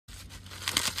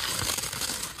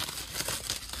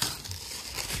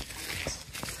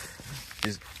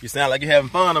You sound like you're having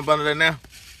fun up under there now.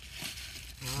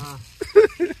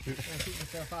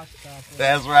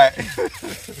 That's right.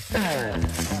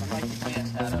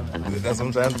 That's what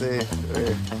I'm trying to tell you.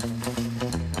 Yeah.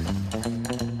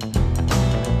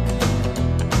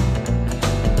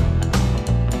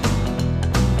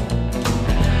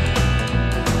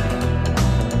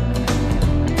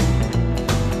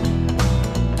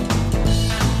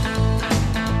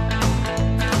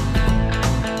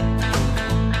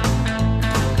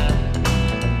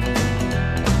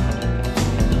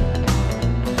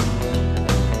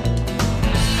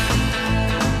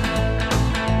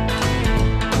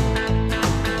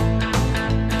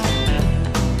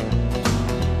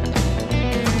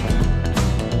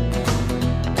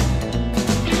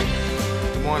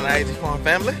 I.A.G Farm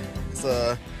family. It's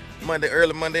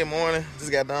early Monday morning.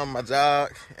 Just got done with my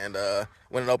jog and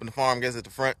went and opened the farm gates at the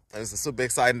front. And it's a super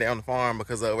exciting day on the farm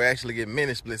because we're actually getting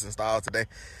mini splits installed today.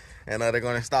 And they're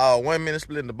going to install one mini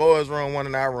split in the boys' room, one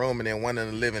in our room, and then one in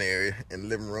the living area, in the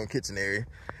living room kitchen area.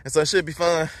 And so it should be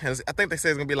fun. And I think they say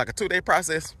it's gonna be like a 2-day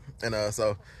process. And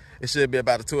so it should be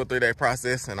about a 2 or 3 day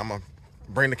process. And I'm gonna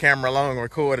bring the camera along and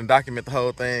record and document the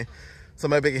whole thing. So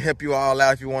maybe it can help you all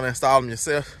out if you want to install them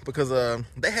yourself, because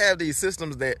they have these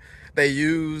systems that they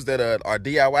use that are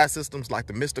DIY systems like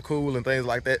the Mr. Cool and things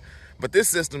like that. But this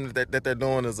system that they're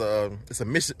doing is it's a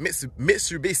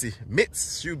Mitsubishi,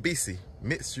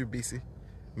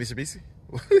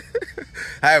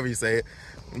 however you say it.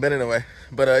 But anyway,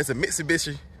 it's a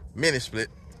Mitsubishi mini split.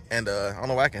 And I don't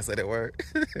know why I can't say that word.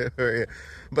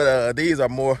 But these are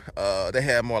more, they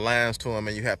have more lines to them,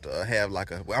 and you have to have like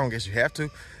well, I don't guess you have to,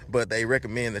 but they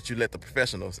recommend that you let the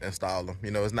professionals install them. You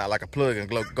know, it's not like a plug and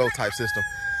go type system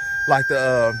like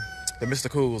the Mr.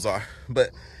 Cools are. But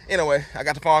anyway, I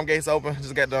got the farm gates open.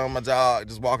 Just got done my jog,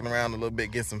 just walking around a little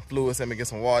bit, get some fluids in me, get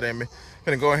some water in me.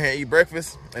 Gonna go ahead and eat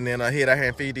breakfast, and then head out here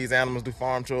and feed these animals, do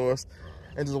farm chores,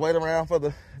 and just wait around for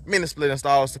the mini split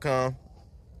installers to come.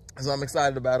 So I'm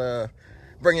excited about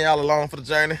bringing y'all along for the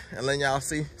journey and letting y'all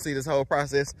see this whole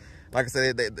process. Like I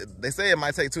said, they say it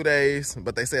might take 2 days,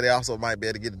 but they say they also might be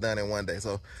able to get it done in 1 day.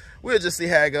 So we'll just see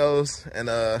how it goes, and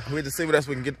we'll just see what else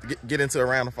we can get into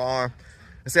around the farm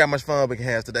and see how much fun we can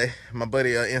have today. My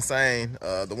buddy Insane,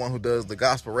 the one who does the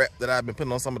gospel rap that I've been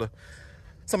putting on some of the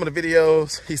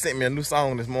videos, he sent me a new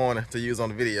song this morning to use on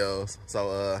the videos.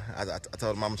 So I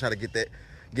told him I'm gonna try to get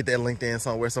that linked in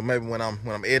somewhere. So maybe when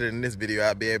I'm editing this video,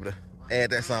 I'll be able to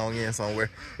add that song in somewhere.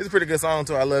 It's a pretty good song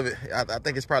too. I love it. I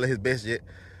think it's probably his best yet.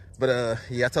 But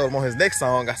yeah, I told him on his next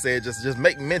song, I said just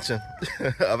make mention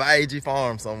of I.A.G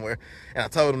Farm somewhere. And I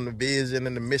told him the vision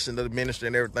and the mission of the ministry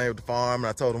and everything with the farm. And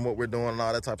I told him what we're doing and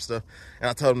all that type of stuff. And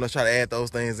I told him to try to add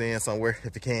those things in somewhere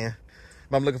if he can.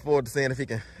 But I'm looking forward to seeing if he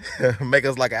can make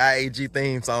us like an I.A.G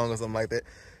theme song or something like that.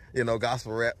 You know,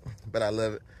 gospel rap. But I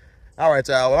love it. All right,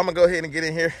 y'all. Well, I'm gonna go ahead and get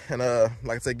in here and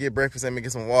like I said, get breakfast and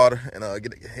get some water and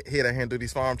head out here and do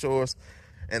these farm chores.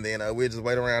 And then we'll just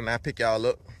wait around and I'll pick y'all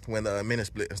up when the mini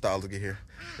split installers get here.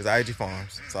 It's I.A.G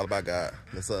Farms. It's all about God.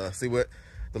 Let's see what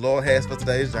the Lord has for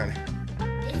today's journey.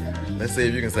 Let's see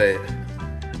if you can say it.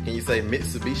 Can you say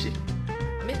Mitsubishi?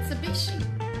 Mitsubishi.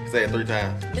 Say it 3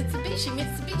 times. Mitsubishi,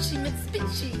 Mitsubishi,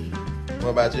 Mitsubishi.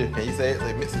 What about you? Can you say it?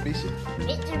 Say Mitsubishi.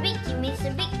 Mitsubishi,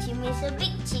 Mitsubishi,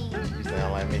 Mitsubishi. You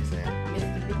sound like me saying.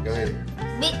 Mitsubishi. Go ahead.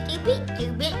 Mitsubishi,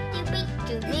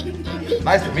 Mitsubishi, Mitsubishi.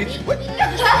 Nice to meet you. What?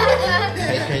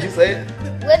 Can you say it?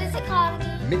 What is it called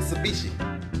again? Mitsubishi.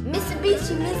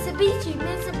 Mitsubishi, Mitsubishi,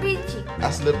 Mitsubishi. I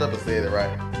slipped up and said it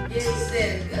right. Yeah, you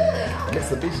said it good.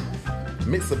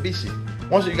 Mitsubishi.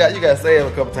 Once you gotta say it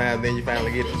a couple times, then you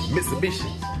finally get it. Mitsubishi.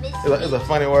 It's a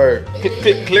funny word.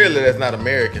 Clearly, that's not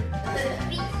American.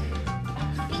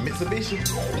 Mitsubishi.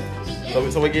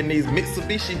 So we're getting these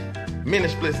Mitsubishi mini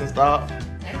splits installed.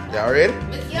 Y'all ready?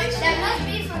 That must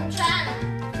be from China.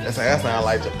 That sounds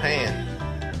like Japan.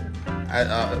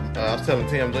 I was telling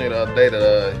Tim Jr. the other day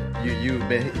that you've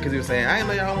been, because he was saying, I didn't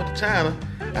know y'all went to China.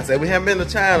 I said, we haven't been to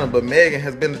China, but Megan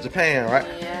has been to Japan, right?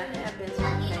 Yeah, I have been to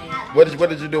Japan. What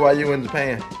did you do while you were in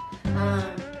Japan?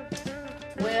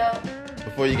 Well,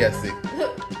 before you got sick?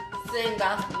 sing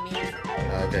gospel music.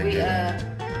 Okay, We good.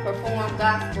 Perform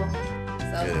gospel.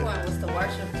 So Good. the point was to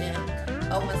worship in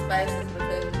open spaces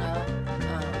because, you know,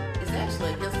 it's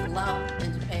actually against the law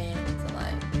in Japan to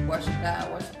like worship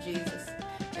God, worship Jesus.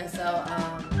 And so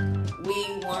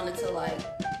we wanted to like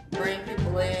bring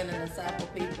people in and disciple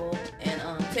people and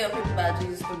tell people about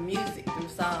Jesus through music, through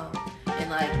song. And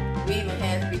like we even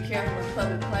had to be careful in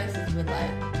public places with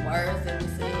like words that we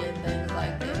said and things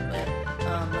like that. But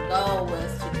the goal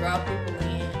was to draw people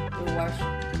in through worship.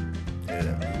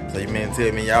 Yeah. So you mean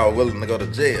tell me y'all were willing to go to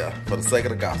jail for the sake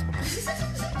of the gospel?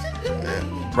 Yeah.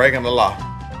 breaking the law.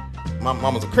 My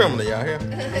mama's a criminal, y'all hear?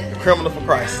 A criminal for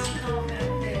Christ.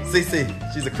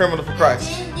 CC, she's a criminal for Christ.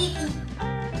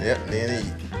 Yep, then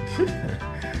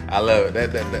I love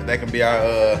it. That can be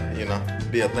our, you know,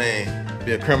 be a thing.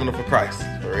 Be a criminal for Christ,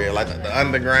 for real. Like the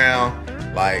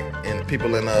underground, like, and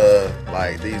people in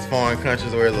like these foreign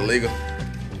countries where it's illegal.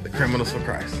 The criminals for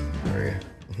Christ, for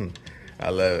real. I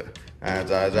love it. All right,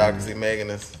 y'all can see Megan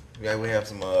is. We have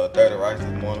some dirty rice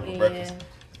this morning for breakfast.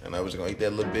 And we're just gonna eat that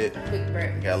a little bit. Quick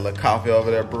breakfast. Got a little coffee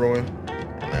over there brewing.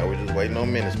 And now we're just waiting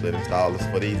on mini split installers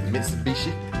for these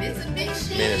Mitsubishi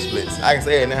mini splits. I can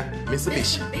say it now.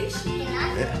 Mitsubishi.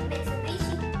 Yeah.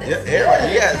 Yeah,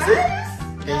 everybody. You got it.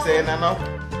 See? Can you say it now, no?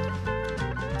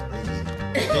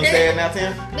 Can you say it now,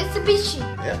 Tim? Mitsubishi.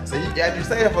 Yeah. So after you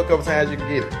say it for a couple times, you can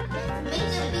get it.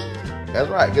 Mitsubishi. That's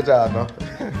right. Good job, no?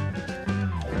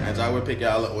 And y'all will pick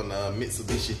y'all up when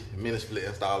Mitsubishi mini split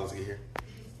installers get here.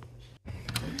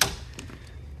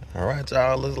 All right,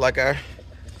 y'all. Looks like our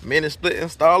mini split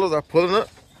installers are pulling up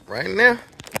right now.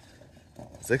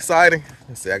 It's exciting.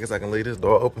 Let's see. I guess I can leave this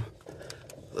door open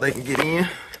so they can get in.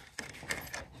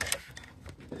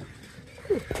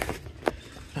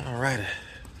 All right.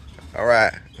 All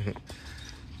right.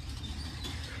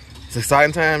 It's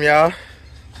exciting time, y'all.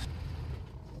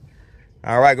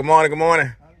 All right. Good morning. Good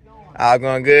morning. All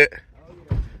going good.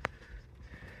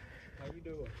 How you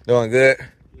doing? Doing good.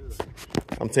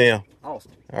 I'm Tim.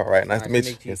 Awesome. All right, nice to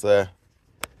meet you. It's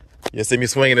you'll see me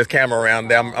swinging this camera around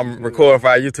there. I'm recording for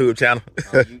our YouTube channel.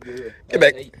 Oh, you good. Get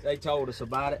back. They told us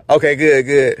about it. Okay,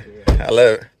 good. I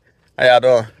love it. How y'all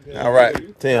doing? Good. All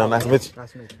right, Tim. Nice to meet you.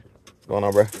 Nice to meet you. What's going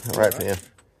on, bro? All right, Tim.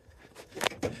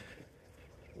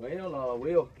 Well,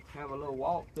 we'll have a little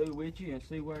walk through with you and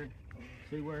see where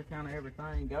kind of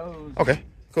everything goes. Okay,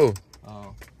 cool. Uh,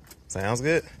 Sounds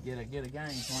good. get a game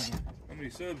plan. How many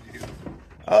subs you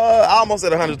got? Almost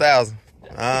at 100,000.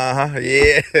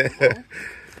 Yeah.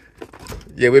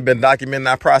 Yeah, we've been documenting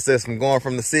our process from going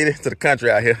from the city to the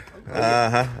country out here.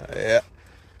 Yeah.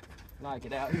 Like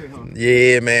it out here, huh?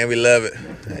 Yeah, man, we love it.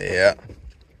 Yeah.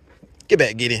 Get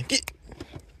back, get in. Get.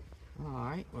 All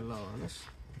right. Well, let's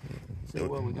see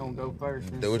where we're gonna go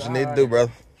first. Do what you need to do,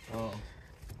 brother. Oh.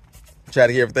 Try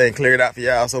to get everything cleared out for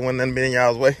y'all so when nothing be in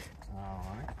y'all's way. All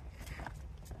right.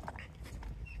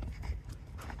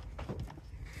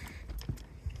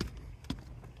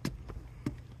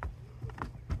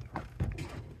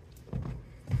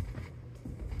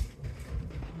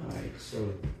 All right.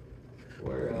 So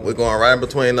We're going right in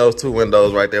between those two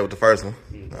windows right there with the first one.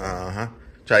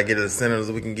 Try to get it as centered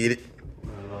as we can get it.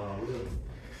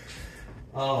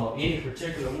 Any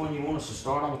particular one you want us to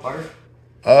start on first?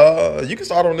 You can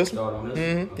start on this one. Start on this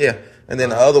one? Okay. Yeah, and then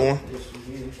the other one. This one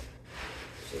here.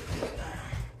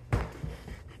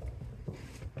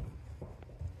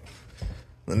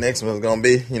 The next one's gonna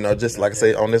be, you know, just like I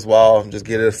say, on this wall. Just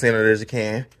get it as centered as you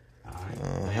can. All right.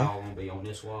 They all gonna be on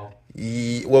this wall.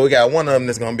 Yeah, well, we got one of them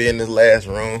that's gonna be in this last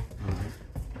room,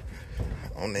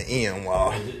 on the end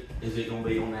wall. Is it gonna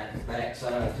be on that back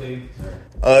side too?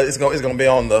 It's gonna be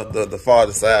on the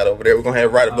farther side over there. We're gonna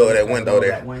have it right above that window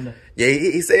there. That window? Yeah,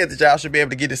 he said that y'all should be able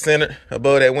to get it centered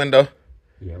above that window.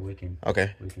 Yeah, we can.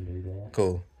 Okay. We can do that.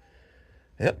 Cool.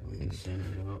 Yep. We can send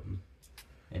it up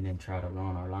and then try to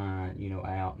run our line, you know,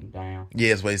 out and down. Yeah,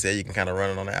 that's what he said. You can kind of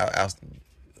run it on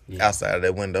the outside of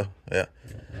that window. Yeah.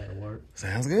 That'll work.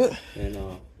 Sounds good. And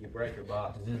your breaker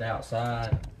box, is it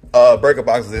outside? Breaker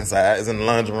box is inside. It's in the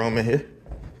laundry room in here.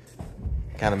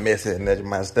 Kind of messy and that you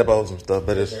might step over some stuff,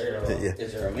 but it's yeah.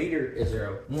 Is there a meter? Is there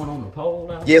a one on the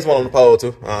pole out there? Yeah, it's one on the pole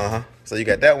too. So you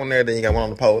got that one there, then you got one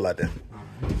on the pole out there.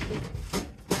 Right.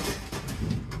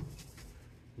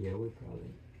 Yeah, we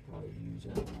probably use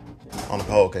that one. On the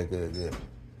pole, okay, good.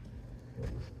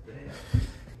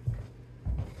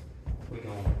 We're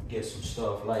gonna get some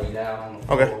stuff laid out on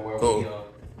the Okay, floor cool.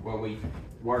 where we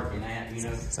working at, you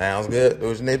know. Sounds good. Do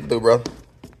what you need to do, brother.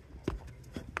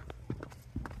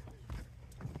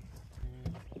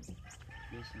 This is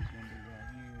gonna be right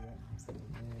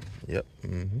here. Yep.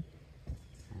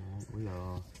 We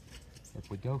if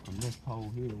we go from this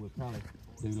pole here, we'll probably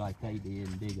do like they did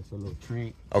and dig us a little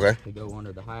trench. Okay. To go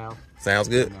under the house. Sounds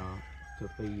good. And, to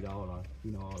feed all our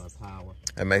power.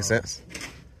 That makes sense.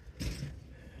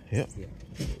 Yep. Yeah.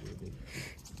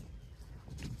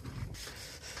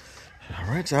 All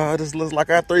right, y'all. This looks like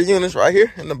our 3 units right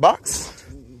here in the box.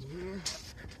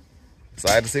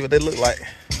 Excited to see what they look like.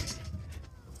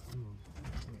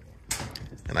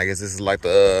 And I guess this is like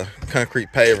the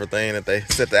concrete paver thing that they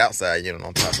set the outside unit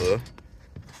on top of.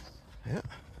 Yeah.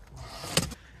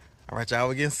 All right, y'all,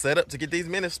 we're getting set up to get these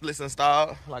mini splits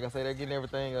installed. Like I said, they're getting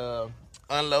everything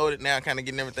unloaded now, kind of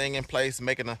getting everything in place,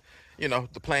 making a,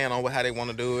 the plan on how they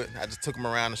want to do it. I just took them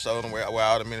around and showed them where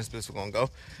all the mini splits were gonna go.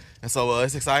 And so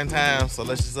it's exciting times. So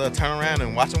let's just turn around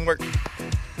and watch them work.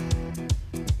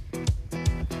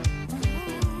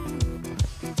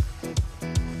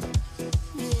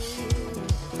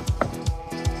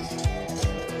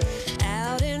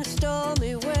 Out in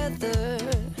stormy weather,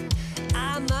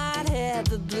 I might have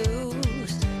the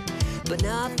blues, but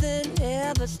nothing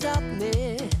ever stopped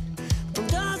me from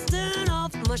dusting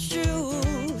off my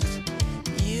shoes.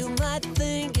 You might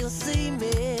think you'll see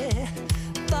me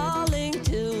falling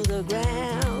to the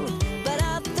ground, but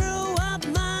I threw up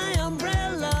my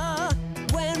umbrella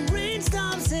when rain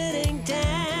stops hitting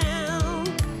town.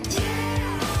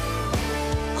 Yeah.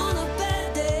 On a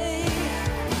bad day,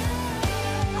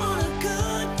 on a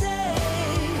good day,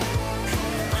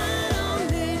 I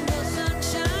don't need no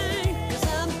sunshine, 'cause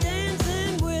I'm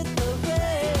dancing with the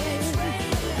rain.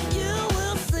 You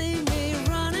will see me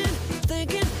running,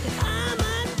 thinking I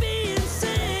might be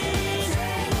insane.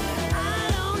 I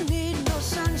don't need no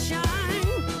sunshine,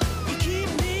 you keep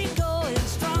me going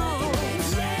strong.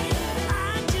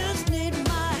 I just need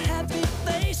my happy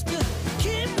face to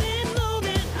keep me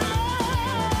moving on.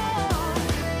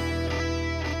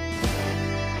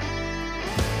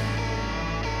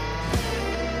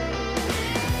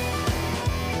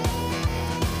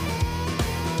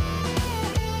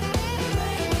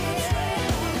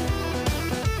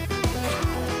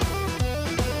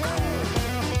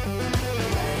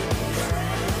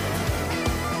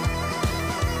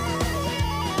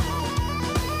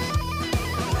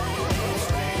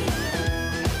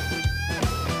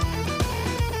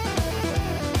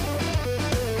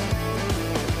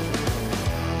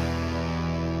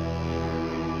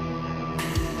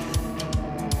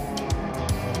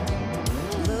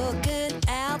 Looking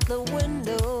out the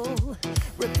window,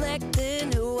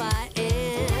 reflecting who I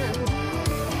am.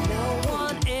 No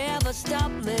one ever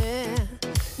stopped me,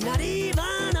 not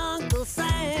even Uncle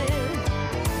Sam.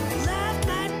 Life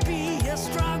might be a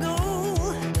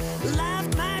struggle,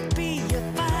 life might be a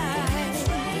fight,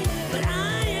 but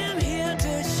I am here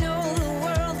to show the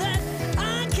world that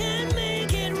I can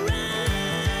make it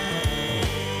right.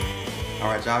 All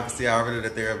right, y'all can see already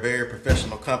that they're a very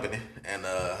professional company, and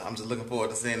I'm just looking forward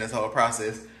to seeing this whole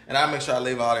process. And I'll make sure I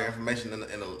leave all their information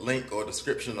in a link or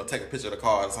description, or take a picture of the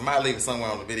cards. I might leave it somewhere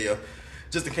on the video,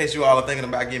 just in case you all are thinking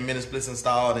about getting mini splits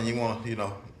installed and you want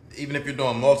to, even if you're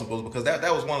doing multiples, because that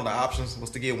was one of the options, was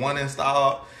to get one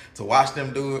installed, to watch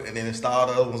them do it, and then install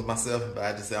the other ones myself. But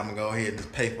I just said I'm gonna go ahead and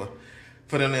just pay for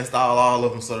them to install all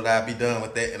of them, so that I'll be done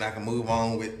with that and I can move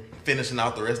on with finishing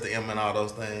out the rest of them and all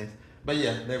those things. But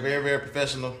yeah, they're very, very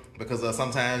professional, because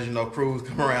sometimes, crews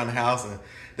come around the house and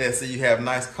they'll see you have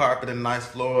nice carpet and nice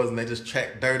floors, and they just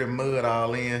track dirt and mud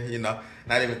all in, not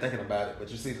even thinking about it.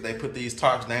 But you see that they put these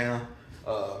tarps down.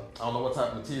 I don't know what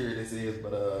type of material this is,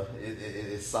 but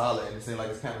it's solid, and it seems like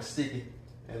it's kind of sticky.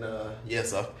 And yeah,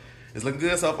 so it's looking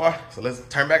good so far. So let's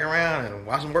turn back around and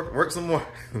watch them work some more.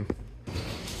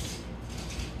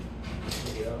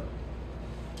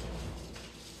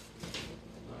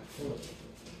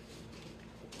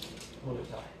 Pull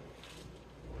it tight.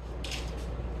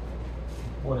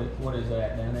 What is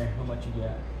that down there? How much you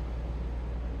got?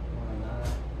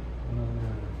 109.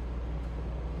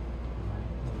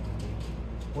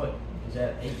 What is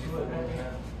that? 8 foot right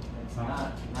there? It's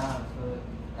 9 foot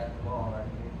at the wall right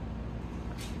here.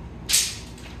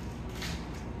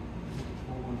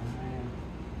 4.5.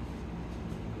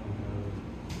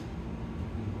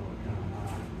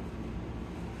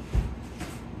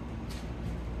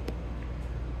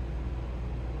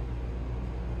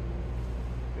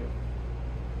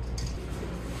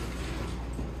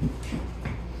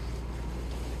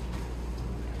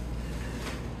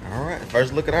 All right,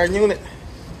 first look at our unit.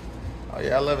 Oh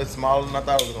yeah, I love it. Smaller than I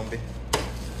thought it was gonna be.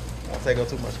 Won't take up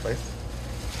too much space.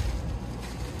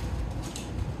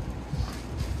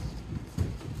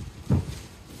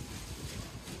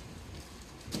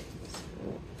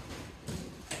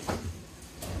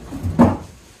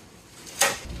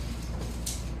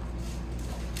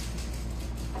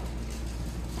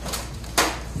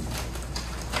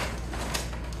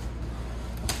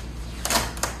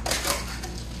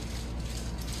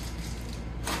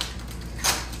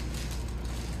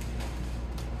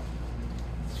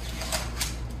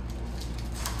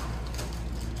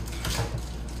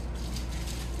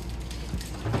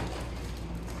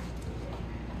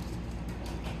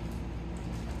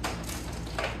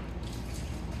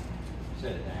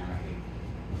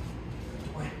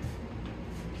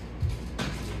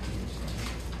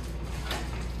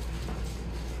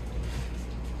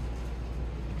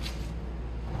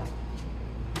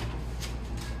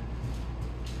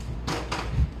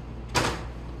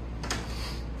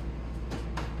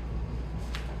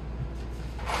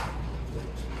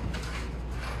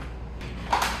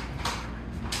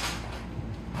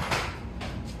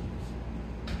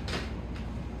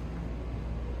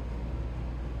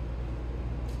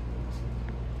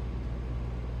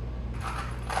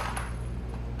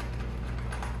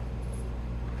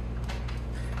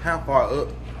 how far up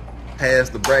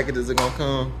past the bracket is it gonna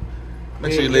come?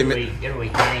 Make sure you leave me. It'll be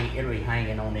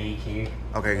hanging on these here.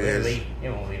 Okay, good. It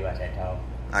won't be right that tall.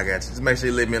 I got you. Just make sure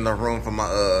you leave me enough room for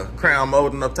my crown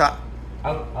molding up top.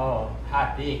 Oh,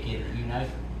 how thick is it, you know?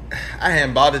 I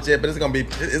haven't bought it yet, but it's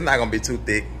not gonna be too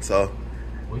thick, so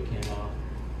We can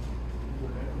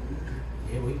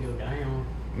we go down.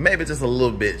 maybe just a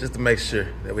little bit, just to make sure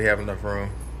that we have enough room.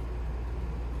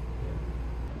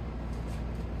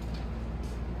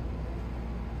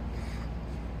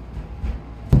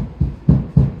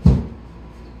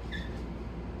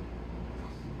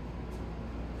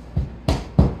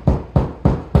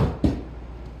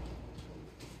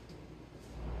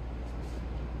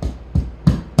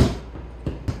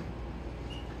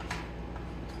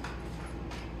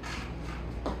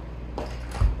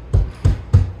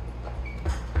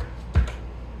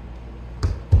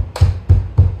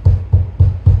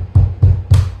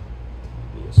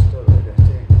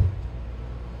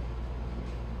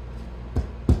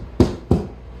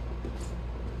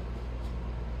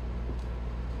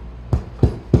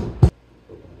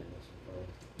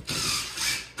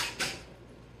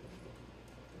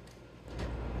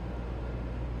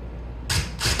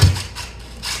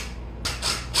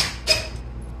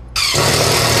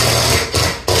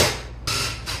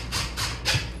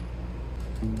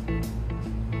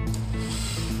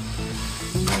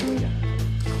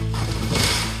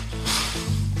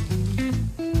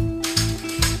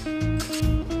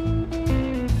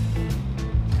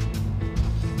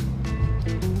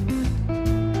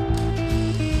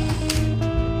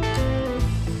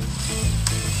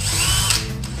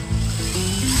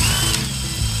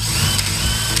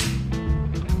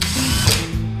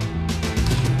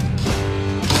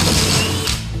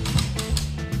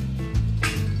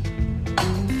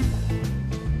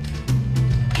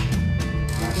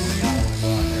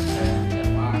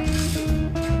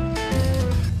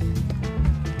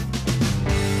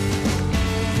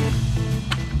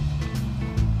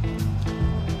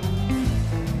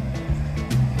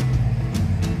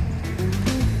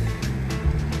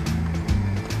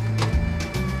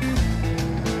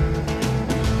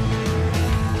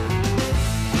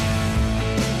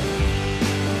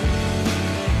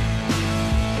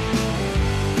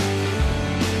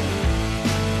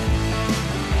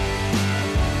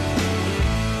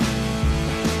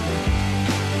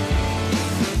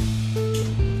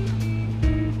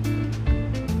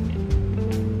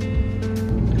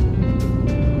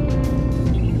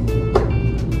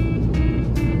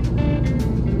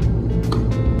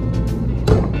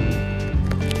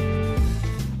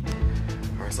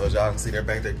 So as y'all can see, they're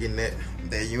back there getting that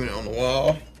unit on the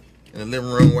wall in the living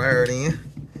room wired in.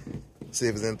 See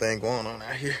if there's anything going on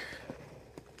out here.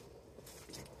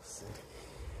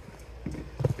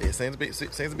 It seems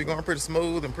to be going pretty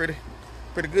smooth and pretty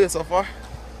good so far.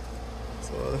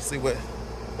 So let's see what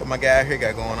my guy here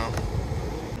got going on.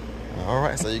 All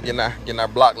right, so you're getting our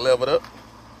block leveled up.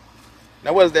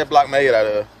 Now, what is that block made out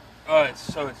of?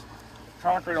 It's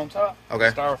concrete on top. Okay.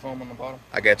 Styrofoam on the bottom.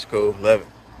 I got you. Cool. Love it.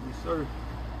 Yes, sir.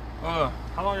 How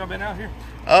long y'all been out here?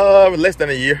 Less than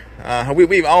a year.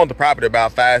 We've owned the property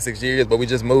about 5-6 years, but we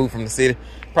just moved from the city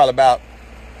probably about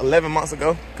 11 months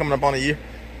ago, coming up on a year.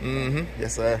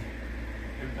 Yes, sir.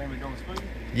 Everything been going smooth?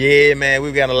 Yeah, man,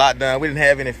 we've gotten a lot done. We didn't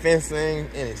have any fencing,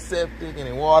 any septic,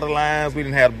 any water lines. We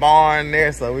didn't have a barn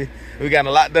there, so we got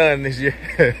a lot done this year.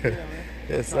 Yeah, man.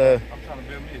 Yes, I'm trying to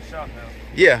build me a shop now.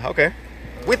 Yeah, okay.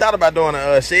 We thought about doing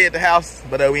a shed at the house,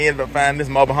 but we ended up finding this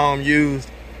mobile home used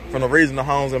from the regional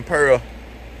homes in Pearl.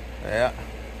 Yeah.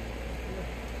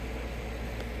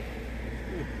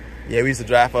 Yeah, we used to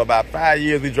drive for about 5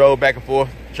 years. We drove back and forth,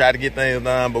 tried to get things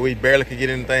done, but we barely could get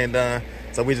anything done.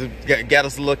 So we just got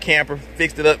us a little camper,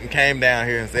 fixed it up, and came down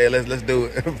here and said, let's do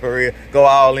it for real. Go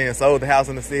all in. Sold the house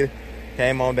in the city,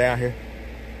 came on down here.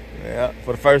 Yeah.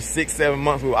 For the first 6-7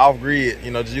 months, we were off grid.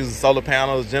 You know, just using solar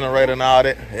panels, generator, and all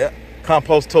that. Yeah.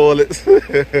 Compost toilets, for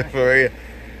real.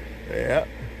 Yeah.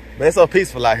 But it's so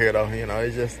peaceful out here, though. You know,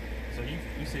 it's just. So you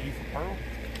said you from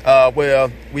Pearl?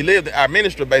 Well, our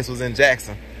ministry base was in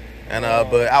Jackson, and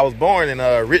but I was born in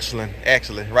Richland,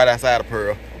 actually, right outside of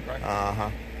Pearl.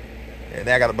 Okay. And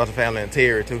then I got a bunch of family in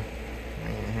Terry too.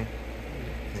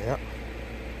 Yep.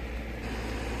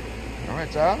 All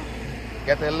right, y'all.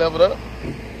 Got that leveled up.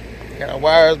 Got our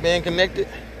wires being connected,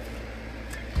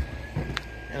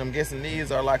 and I'm guessing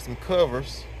these are like some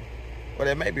covers, or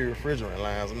they may be refrigerant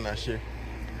lines. I'm not sure.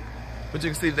 But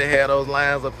you can see they had those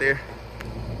lines up there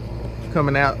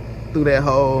coming out through that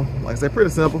hole. Like I said, pretty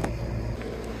simple.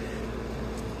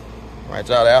 All right,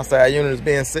 y'all, the outside unit is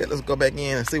being set. Let's go back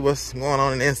in and see what's going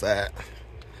on the inside.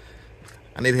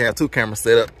 I need to have 2 cameras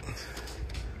set up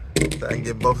So I can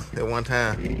get both at one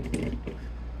time.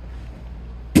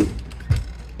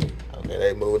 Okay,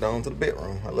 they moved on to the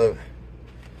bedroom. I love it.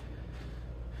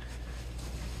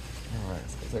 Alright,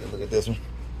 so let's take a look at this one.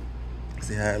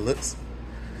 See how it looks.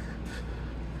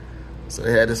 So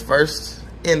they had this first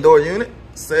indoor unit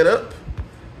set up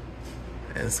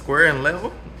and square and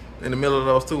level in the middle of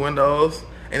those two windows,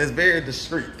 and it's very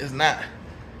discreet. It's not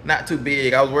too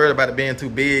big. I was worried about it being too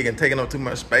big and taking up too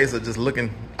much space or just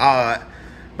looking odd,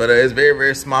 but it's very,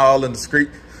 very small and discreet.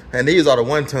 And these are the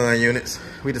 1-ton units.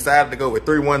 We decided to go with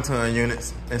 3 1-ton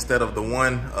units instead of the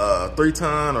 1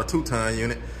 3-ton or 2-ton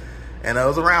unit. And it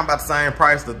was around about the same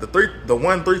price. The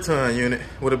 1 3-ton unit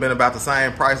would have been about the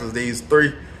same price as these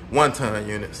 3 1-ton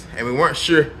units. And we weren't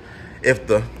sure if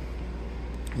the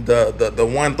 1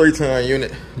 3-ton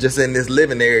unit just in this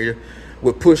living area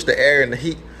would push the air and the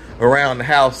heat around the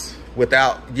house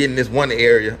without getting this one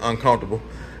area uncomfortable.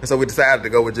 And so we decided to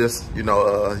go with just, you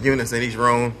know, units in each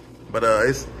room. But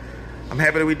I'm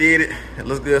happy that we did it. It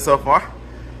looks good so far.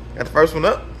 Got the first one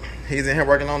up. He's in here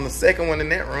working on the second one in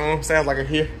that room. Sounds like I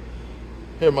hear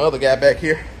my other guy back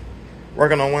here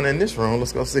working on one in this room.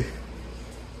 Let's go see.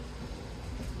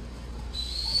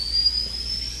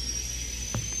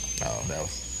 Oh, that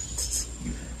was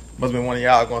must have been one of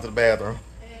y'all going to the bathroom.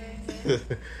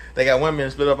 They got 1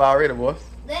 minute split up already, boys.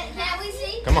 Can we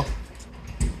see? Come on.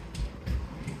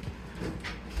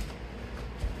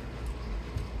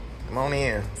 Come on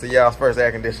in. See y'all's first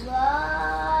air conditioner.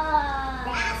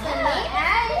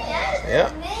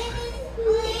 Yep.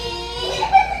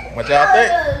 What y'all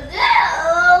think?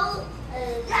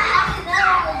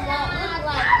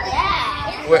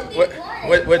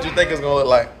 What you think it's gonna look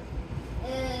like?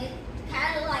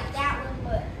 Kind of like that one,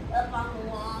 but up on the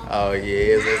wall. Oh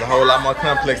yeah, there's a whole lot more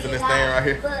complex than this thing right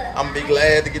here. I'm gonna be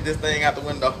glad to get this thing out the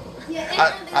window.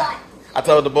 I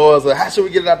told the boys, how should we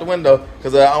get it out the window?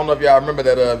 Because I don't know if y'all remember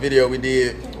that video we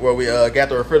did where we got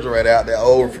the refrigerator out, that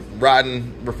old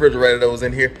rotten refrigerator that was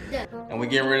in here. And we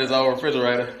getting rid of this old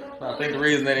refrigerator. So I think the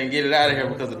reason they didn't get it out of here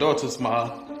because the door too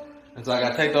small. And so I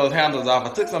got to take those handles off.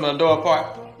 I took some of the door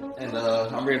apart, and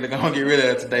I'm ready to go and get rid of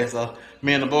it today. So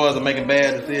me and the boys are making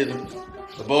bad decisions.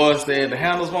 The boys said the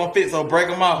handles won't fit, so break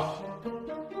them off.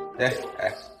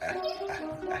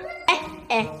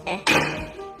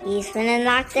 He's gonna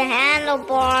knock the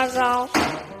handlebars off.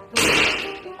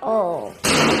 Oh.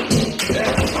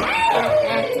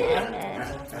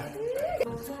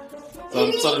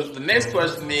 So the next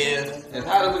question is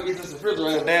how do we get this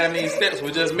refrigerator down these steps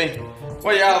with just me?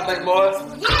 What y'all think, boys?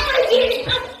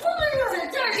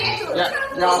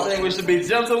 Y'all think we should be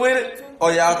gentle with it?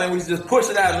 Or y'all think we should just push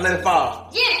it out and let it fall?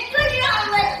 Yeah, push it out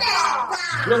and let it fall.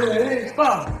 Let it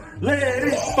fall. Let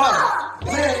it fall.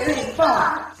 Let it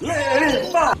fall. Let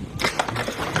it fall.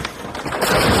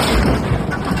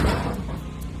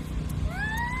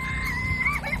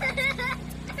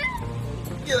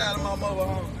 Get out of my mobile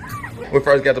home. We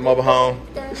first got the mobile home.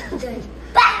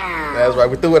 That's right,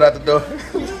 we threw it out the door.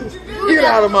 Get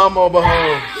out of my mobile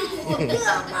home.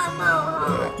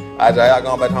 Alright, y'all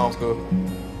going back to homeschool.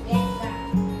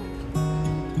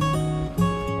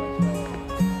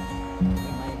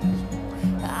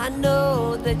 I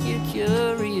know that you're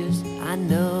curious, I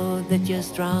know that you're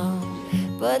strong,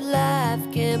 but life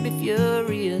can be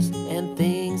furious and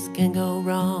things can go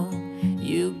wrong.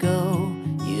 You go,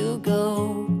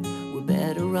 we're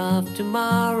better off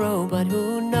tomorrow, but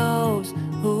who knows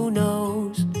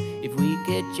if we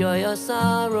get joy or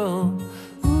sorrow.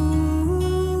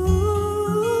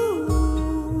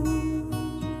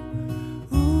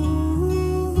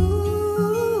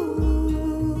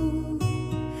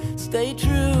 Stay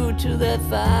true to that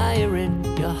fire in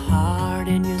your heart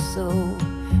and your soul.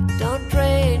 Don't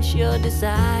drench your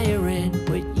desire in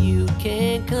what you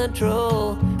can't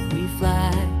control. We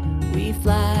fly,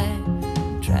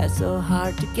 try so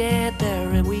hard to get there,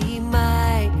 and we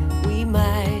might be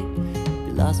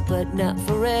lost but not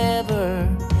forever.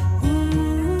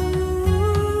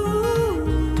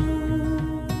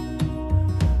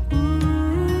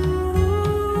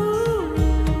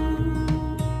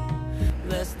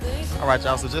 All right,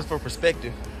 y'all, so just for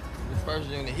perspective, this first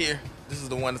unit here, this is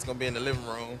the one that's gonna be in the living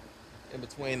room in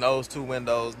between those two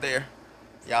windows there.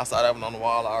 Y'all saw that one on the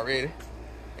wall already.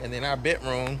 And then our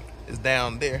bedroom is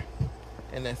down there.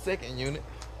 And that second unit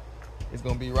is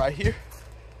gonna be right here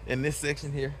in this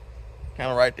section here, kind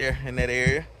of right there in that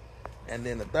area. And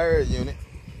then the third unit,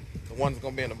 the one that's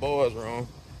gonna be in the boys' room,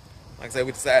 like I said,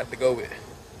 we decided to go with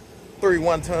 3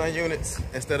 1-ton units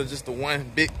instead of just the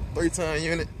one big 3-ton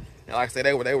unit. And like I said,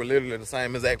 they were literally the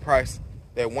same exact price,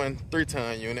 that 1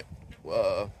 3-ton unit,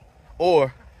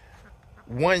 or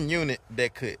one unit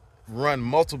that could run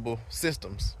multiple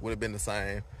systems would have been the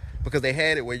same, because they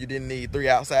had it where you didn't need 3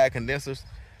 outside condensers.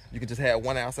 You could just have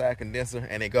 1 outside condenser,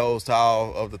 and it goes to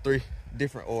all of the 3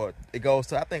 different, or it goes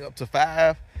to, I think, up to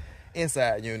 5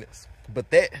 inside units. But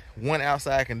that 1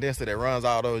 outside condenser that runs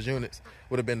all those units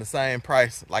would have been the same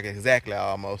price, like exactly,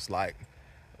 almost like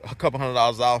a couple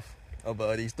 $100s off of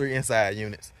these 3 inside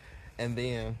units. And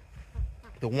then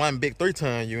the one big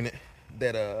 3-ton unit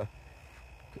that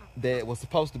was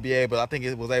supposed to be able, I think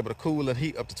it was able to cool and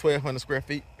heat up to 1,200 square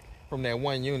feet from that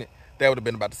one unit, that would have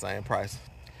been about the same price.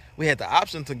 We had the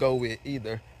option to go with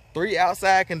either 3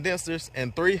 outside condensers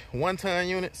and 3 1-ton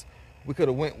units. We could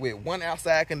have went with 1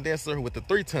 outside condenser with the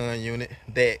 3-ton unit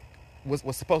that was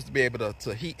supposed to be able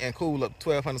to heat and cool up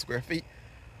 1,200 square feet.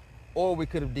 Or we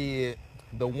could have did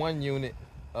the 1 unit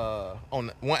on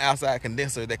the 1 outside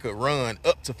condenser that could run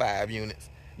up to 5 units.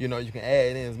 You know, you can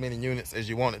add in as many units as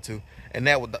you wanted to. And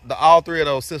that would, all 3 of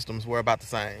those systems were about the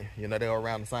same. You know, they were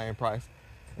around the same price.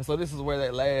 And so this is where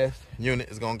that last unit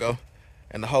is going to go.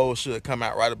 And the hose should come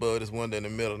out right above this window in the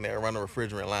middle, and they'll run the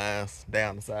refrigerant lines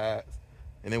down the sides.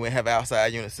 And then we have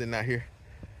outside units sitting out here.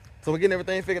 So we're getting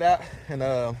everything figured out.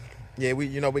 And yeah,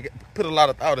 we put a lot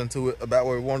of thought into it about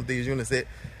where we wanted these units at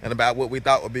and about what we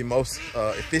thought would be most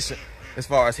efficient as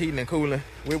far as heating and cooling.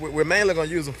 We're mainly going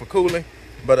to use them for cooling,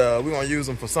 but we're going to use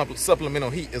them for supplemental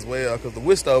heat as well, because the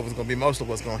wood stove is going to be most of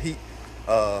what's going to heat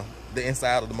the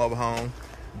inside of the mobile home.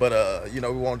 But, you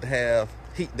know, we wanted to have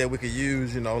heat that we could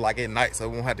use, you know, like at night, so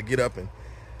we won't have to get up and,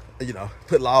 you know,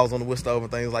 put logs on the wood stove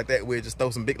and things like that. We'll just throw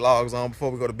some big logs on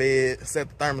before we go to bed, set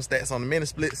the thermostats on the mini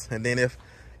splits, and then if,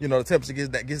 you know, the temperature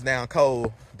gets down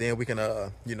cold, then we can,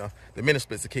 you know, the mini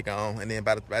splits will kick on, and then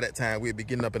by that time, we'll be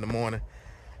getting up in the morning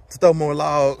to throw more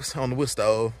logs on the wood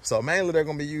stove. So mainly they're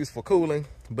going to be used for cooling,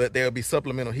 but there'll be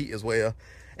supplemental heat as well.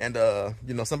 And,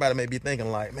 you know, somebody may be thinking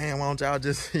like, man, why don't y'all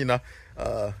just, you know,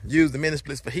 use the mini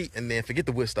splits for heat and then forget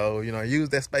the wood stove, you know, use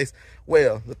that space.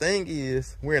 Well, the thing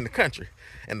is, we're in the country,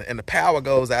 and the power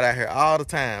goes out here all the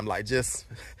time. Like, just,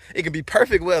 it can be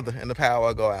perfect weather and the power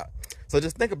will go out. So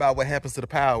just think about what happens to the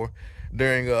power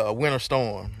during a winter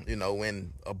storm, you know,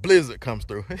 when a blizzard comes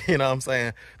through, you know what I'm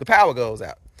saying? The power goes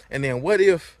out. And then what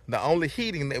if the only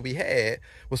heating that we had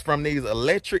was from these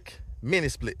electric mini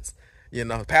splits? You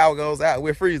know, power goes out,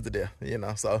 we'll freeze to death, you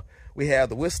know. So we have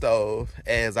the wood stove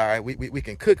as our, we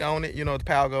can cook on it, you know, the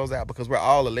power goes out, because we're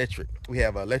all electric. We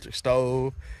have an electric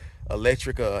stove,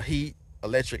 electric heat,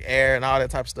 electric air, and all that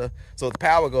type of stuff. So if the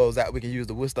power goes out, we can use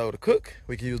the wood stove to cook,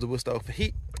 we can use the wood stove for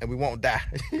heat, and we won't die.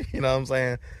 You know what I'm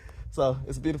saying? So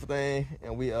it's a beautiful thing,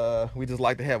 and we just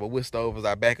like to have a wood stove as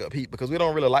our backup heat, because we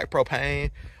don't really like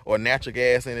propane or natural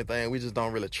gas or anything. We just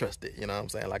don't really trust it, you know what I'm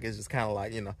saying? Like, it's just kind of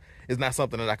like, you know, it's not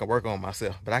something that I can work on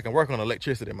myself, but I can work on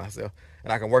electricity myself,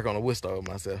 and I can work on a wood stove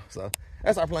myself. So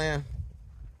that's our plan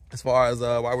as far as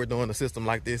why we're doing a system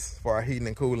like this for our heating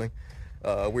and cooling.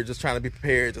 We're just trying to be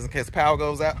prepared just in case the power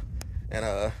goes out.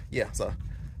 And yeah, so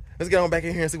let's get on back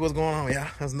in here and see what's going on. Yeah,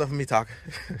 that's enough of me talking.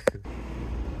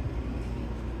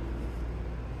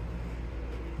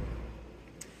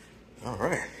 All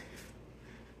right,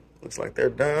 looks like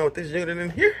they're done with this unit in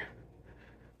here.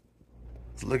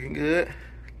 It's looking good.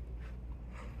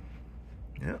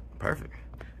 Yeah, perfect.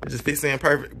 It just fits in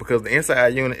perfect because the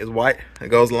inside unit is white. It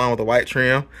goes along with the white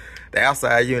trim. The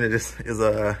outside unit is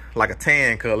like a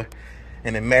tan color,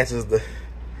 and it matches the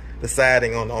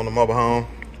siding on the mobile home.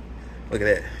 Look at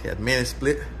that. You got the mini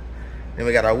split. Then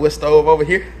we got our wood stove over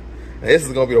here. Now, this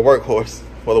is gonna be the workhorse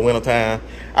for the winter time.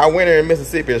 Our winter in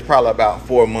Mississippi is probably about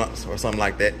 4 months or something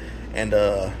like that. And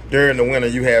during the winter,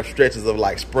 you have stretches of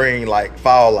like spring, like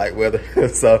fall, like weather.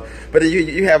 So, but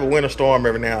you have a winter storm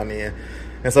every now and then.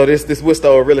 And so this wood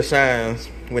stove really shines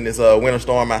when it's a winter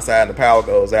storm outside and the power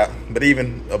goes out. But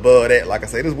even above that, like I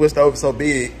say, this wood stove is so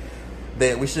big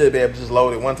that we should be able to just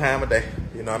load it one time a day.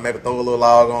 You know, maybe throw a little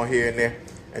log on here and there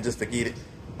and just forget it.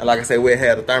 And like I said, we'll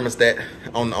have the thermostat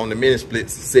on the mini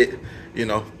splits set, you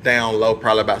know, down low,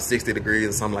 probably about 60 degrees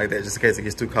or something like that, just in case it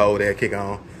gets too cold, they'll kick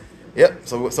on. Yep,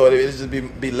 so it'll just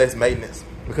be less maintenance.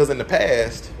 Because in the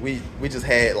past, we just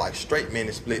had like straight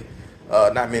mini split,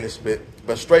 not mini split,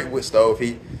 but straight wood stove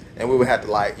heat, and we would have to,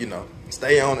 like, you know,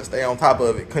 stay on it, stay on top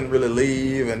of it, couldn't really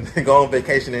leave and go on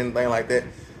vacation or anything like that.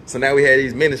 So now we had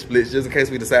these mini splits just in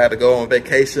case we decide to go on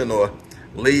vacation or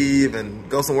leave and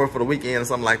go somewhere for the weekend or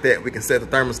something like that. We can set the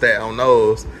thermostat on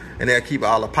those, and they'll keep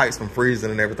all the pipes from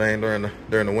freezing and everything during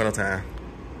the winter time.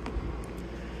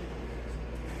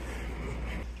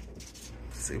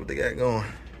 See what they got going.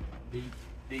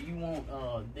 Do you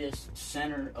want this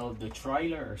center of the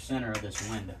trailer or center of this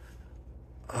window?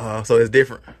 So it's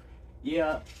different.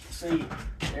 Yeah, see,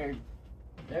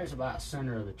 there's about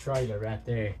center of the trailer right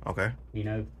there. Okay. You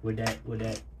know, with that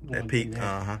peak.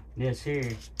 This here,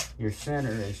 your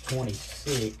center is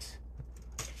 26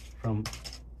 from,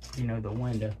 you know, the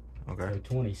window. Okay. So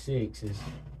 26 is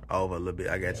over a little bit.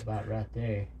 I got you. About right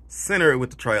there. Center it with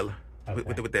the trailer.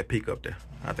 Okay. With that peak up there.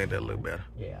 I think that'll look better.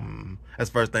 Yeah. That's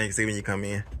the first thing you see when you come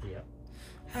in. Yeah.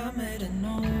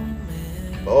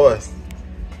 Boys,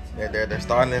 they're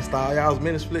starting to install y'all's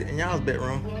mini split in y'all's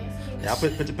bedroom. Y'all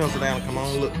put your pencil down and come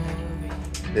on, look.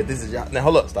 This is y'all. Now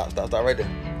hold up, stop right there.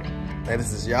 Now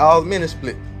this is y'all's mini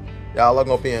split. Y'all are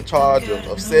gonna be in charge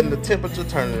of setting the temperature,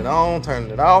 turning it on,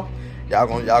 turning it off. Y'all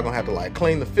gonna have to like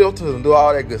clean the filters and do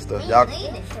all that good stuff. Y'all,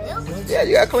 yeah,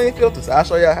 you gotta clean filters. I'll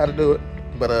show y'all how to do it.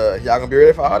 But y'all gonna be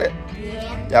ready for all that?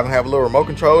 Yeah. Y'all gonna have a little remote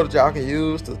control that y'all can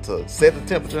use to set the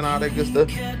temperature and all that good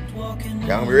stuff. Y'all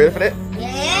gonna be ready for that?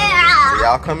 Yeah. So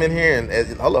y'all come in here and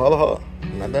hold up.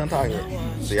 I'm not done talking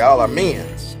yet. So y'all are men,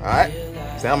 all right?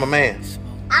 Say I'm a man.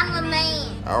 I'm a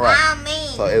man. All right. I'm a man.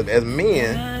 So as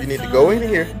men, you need to go in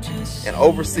here and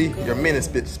oversee your mini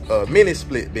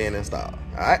split being installed.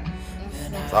 All right.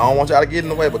 So I don't want y'all to get in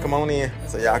the way, but come on in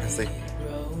so y'all can see.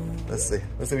 Let's see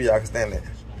where y'all can stand at.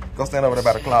 Go stand over there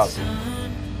by the closet.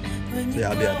 So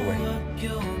y'all be out the way.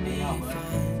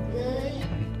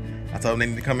 I told them they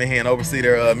need to come in here and oversee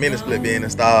their mini split being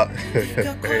installed.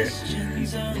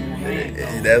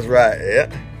 That's right. Yeah.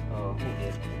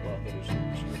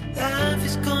 Life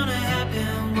is gonna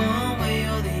happen one way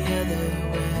or the other,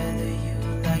 whether you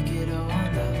like it or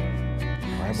not.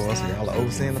 Alright, boys, so y'all are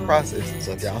overseeing the process.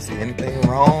 So if y'all see anything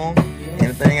wrong,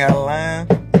 anything out of line,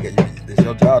 it's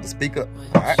your job to speak up.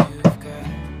 Alright?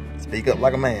 Speak up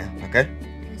like a man, okay?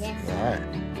 Yes.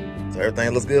 Alright. So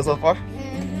everything looks good so far?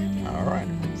 Alright.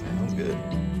 Sounds good.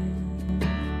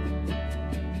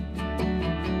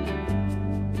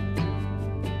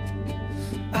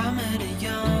 I met a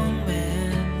young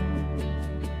man,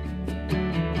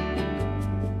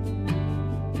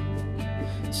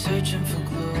 searching for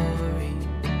glory.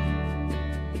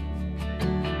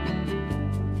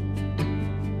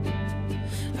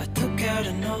 I took out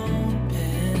an old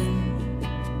pen,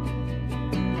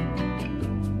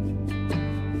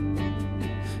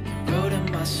 and wrote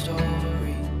in my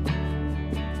story.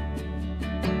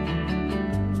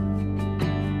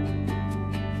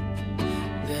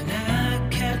 Then I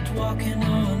kept walking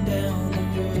on down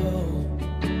the road.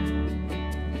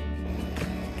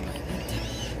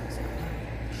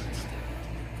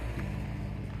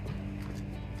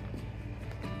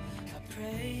 I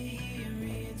pray he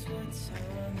reads what's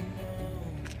on the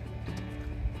note.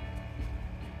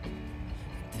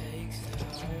 Takes to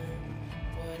heart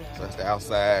what So that's the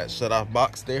outside shut-off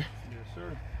box there. Yes,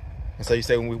 sir. And so you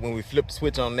say when we flip the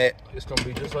switch on that, It's gonna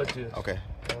be just like this. okay.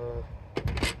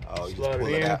 Oh, you just slide pull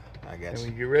it it in, out. I got And when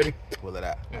you. you get ready, Pull it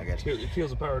out. I got you. it kills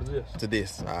the power to this. To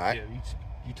this, all right. Yeah,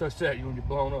 you touch that, you're gonna get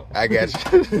blown up. I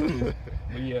got you.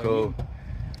 But yeah, Cool.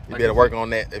 You like better if work on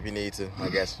that if you need to. I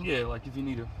got you. Yeah, like if you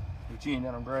need to, if you ain't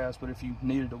got on grass, but if you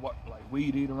needed to like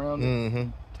weed eat around it, Mm-hmm.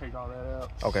 take all that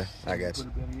out. Okay, I got Put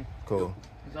you. it back in. Cool.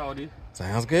 That's all it is.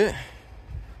 Sounds good.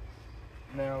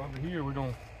 Now over here we're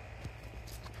gonna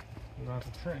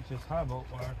have to trench this high volt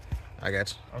wire. I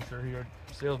got you. I'm sure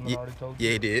the salesman already told you.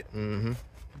 Yeah, he did. Mm-hmm.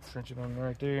 Trench it on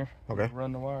right there. Okay.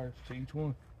 Run the wires to each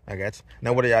one. I got you.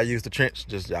 Now, what do y'all use to trench?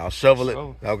 Just y'all shovel it?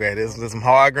 Shovel. Okay, there's some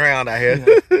hard ground out here.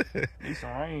 Need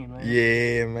some rain, man.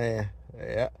 Yeah, man.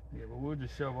 Yeah. Yeah, but we'll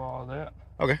just shovel all that.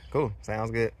 Okay, cool. Sounds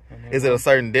good. And then Is it a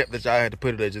certain depth that y'all had to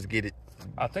put it or just get it?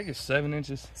 I think it's 7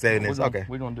 inches. 7 We're inches, gonna- okay.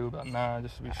 We're gonna do about 9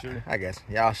 just to be sure. I guess.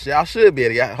 Y'all should be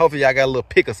able to. Hopefully y'all got a little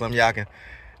pick or something y'all can.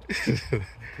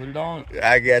 Put it on.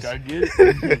 I guess. Gotta get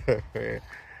it. Yes,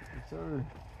 sir.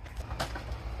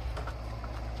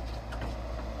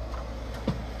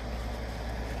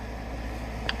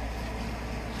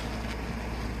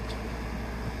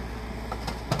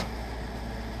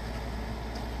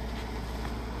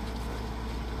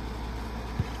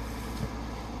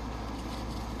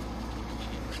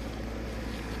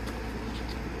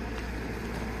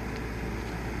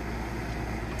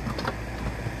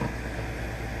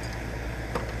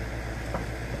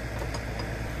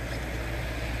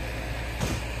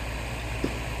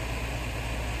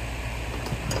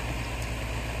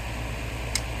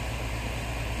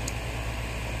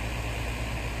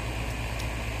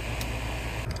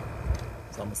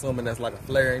 So I'm assuming that's like a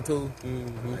flaring tool.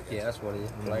 Mm-hmm. Yeah, that's what it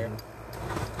is. Flare.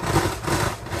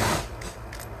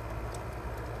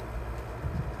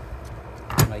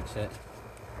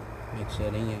 Makes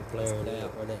that end flare it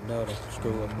out where that daughter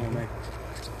screw up on there.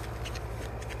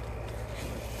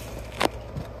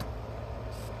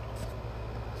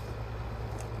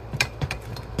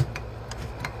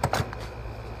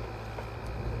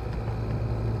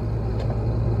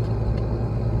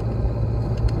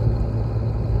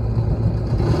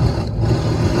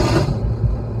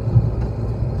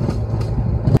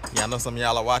 know some of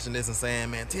y'all are watching this and saying,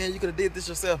 man, Tim, you could have did this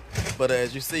yourself. But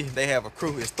as you see, they have a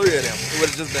crew. It's 3 of them. It would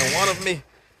have just been one of me.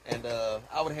 And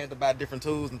I would have had to buy different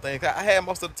tools and things. I had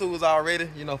most of the tools already,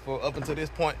 you know, for up until this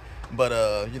point. But,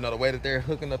 you know, the way that they're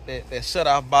hooking up that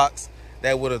shut-off box,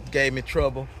 that would have gave me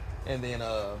trouble. And then,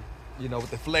 you know,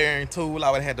 with the flaring tool, I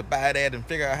would have had to buy that and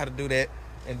figure out how to do that.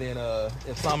 And then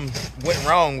if something went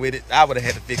wrong with it, I would have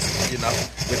had to fix it, you know.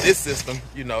 With this system,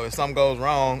 you know, if something goes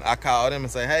wrong, I call them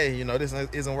and say, hey, you know, this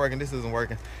isn't working, this isn't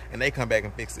working. And they come back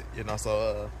and fix it, you know.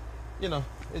 So, you know,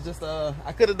 it's just,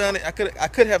 I could have done it. I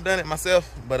could have done it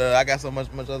myself, but I got so much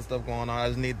other stuff going on. I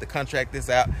just need to contract this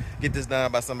out, get this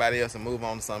done by somebody else and move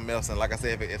on to something else. And like I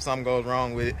said, if something goes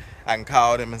wrong with it, I can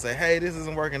call them and say, hey, this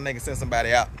isn't working. And they can send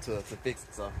somebody out to fix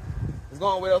it. So it's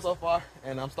going well so far,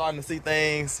 and I'm starting to see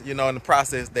things, you know, in the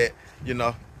process that, you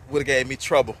know, would have gave me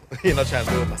trouble, you know, trying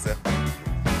to do it myself.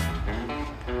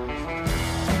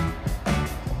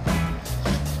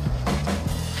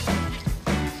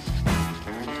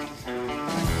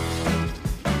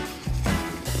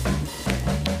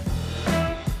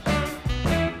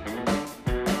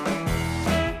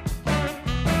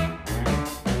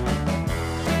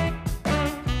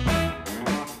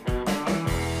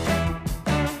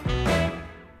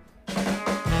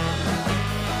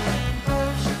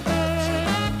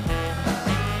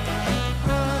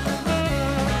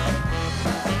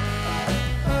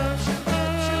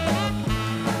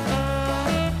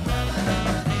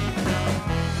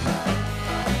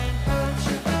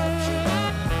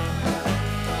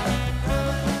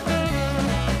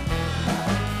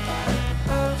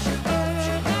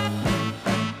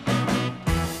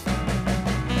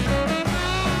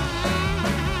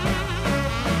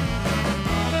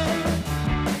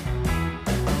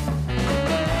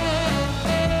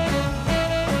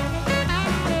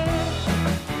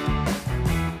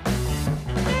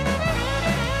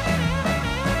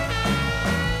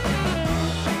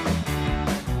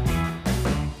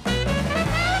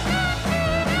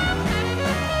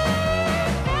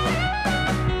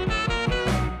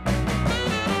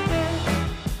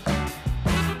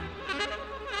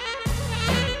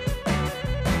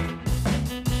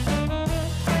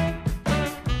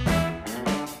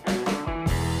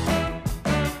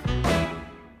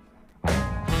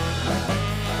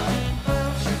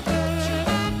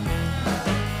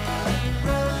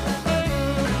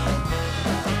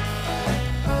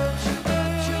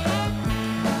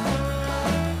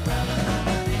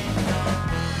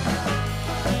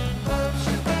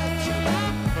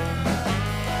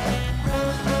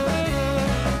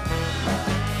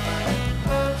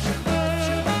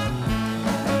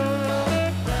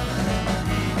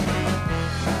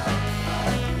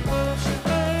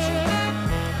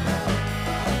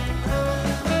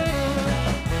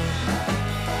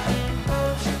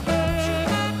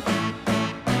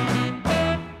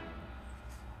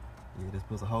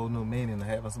 Puts a whole new meaning to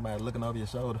having somebody looking over your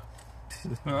shoulder.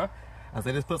 Huh? I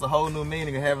said this puts a whole new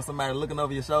meaning of having somebody looking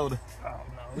over your shoulder. Oh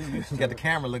no, we used You got the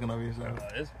camera looking over your shoulder.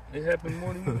 It happened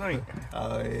more than you think.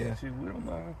 Oh yeah. Shit, we don't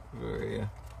mind.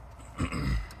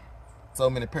 Yeah. So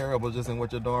many parables just in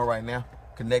what you're doing right now,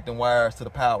 connecting wires to the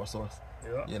power source.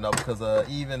 Yeah. You know, because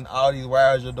even all these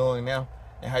wires you're doing now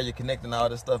and how you're connecting all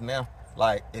this stuff now,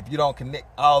 like if you don't connect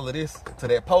all of this to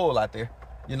that pole out there,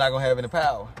 you're not gonna have any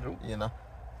power. Nope. You know.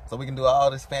 So we can do all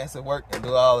this fancy work and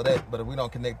do all of that, but if we don't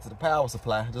connect to the power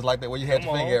supply, just like that where you had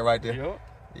your finger at right there, Yep.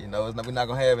 you know, we're not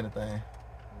gonna have anything.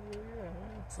 Yeah.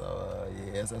 So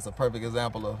yeah, that's a perfect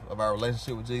example of our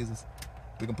relationship with Jesus.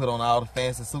 We can put on all the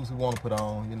fancy suits we want to put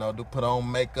on, you know, put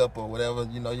on makeup or whatever,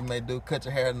 you know, you may do, cut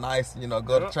your hair nice, you know,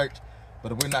 go to church.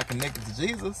 But if we're not connected to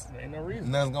Jesus, there ain't no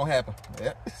reason. nothing's gonna happen.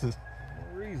 Yeah. No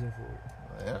reason for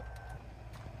it. Yeah.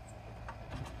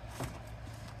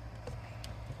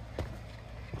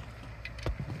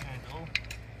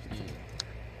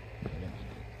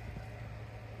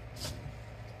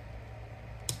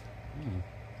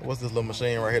 What's this little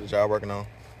machine right here that y'all working on?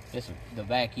 It's the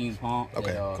vacuum pump.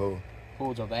 Okay, that, cool.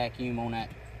 Pulls a vacuum on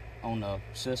the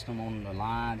system, on the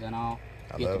lines and all.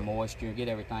 I Get love the it. moisture, get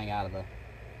everything out of the,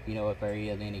 you know, if there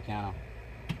is any kind of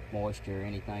moisture or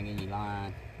anything in your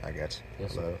line. I got you.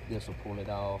 I love it. This will pull it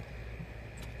off.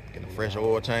 Getting a fresh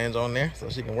oil change on there so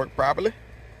she can work properly.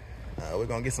 We're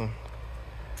gonna get some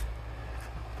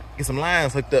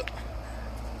lines hooked up.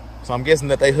 So I'm guessing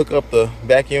that they hook up the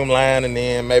vacuum line and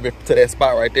then maybe to that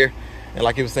spot right there. And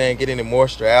like he was saying, get any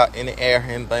moisture out, any air,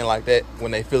 anything like that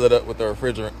when they fill it up with the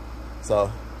refrigerant.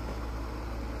 So,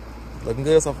 looking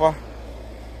good so far.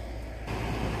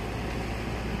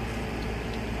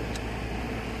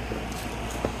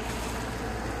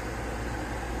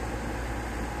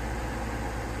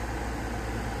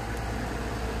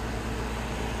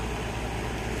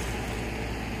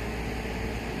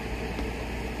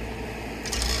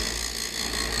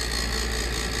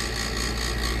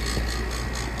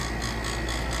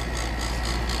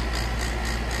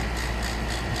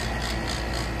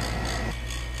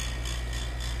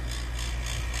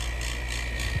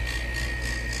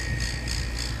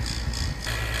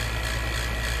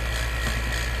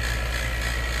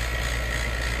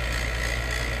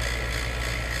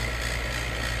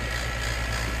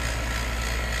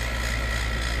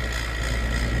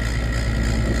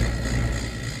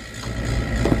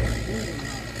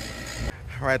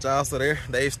 right, y'all. So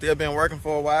they've still been working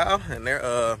for a while, and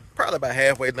they're probably about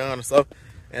halfway done or so.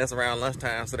 And it's around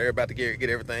lunchtime, so they're about to get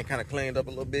everything kind of cleaned up a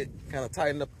little bit, kind of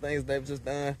tighten up the things they've just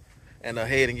done, and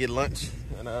head and get lunch.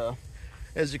 And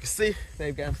as you can see,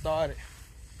 they've gotten started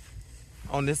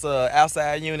on this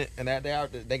outside unit, and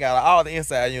they got all the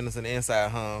inside units in the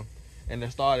inside hung, and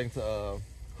they're starting to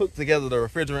hook together the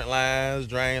refrigerant lines,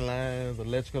 drain lines,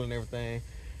 electrical, and everything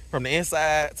from the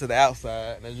inside to the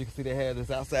outside. And as you can see, they have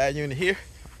this outside unit here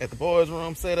at the boys'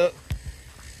 room set up,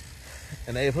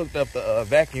 and they've hooked up the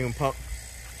vacuum pump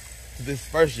to this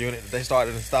first unit that they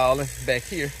started installing back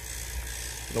here,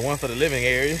 the one for the living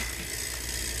area.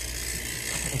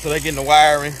 And so they're getting the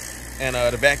wiring and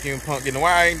the vacuum pump, getting the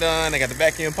wiring done. They got the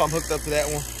vacuum pump hooked up to that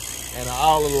one, and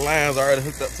all of the lines are already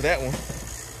hooked up to that one.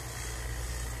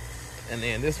 And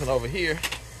then this one over here,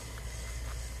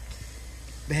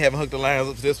 they haven't hooked the lines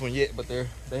up to this one yet, but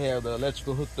they have the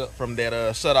electrical hooked up from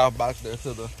that shut-off box there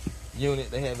to the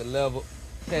unit. They have it leveled.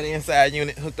 They had the inside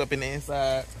unit hooked up in the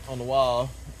inside on the wall,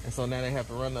 and so now they have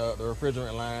to run the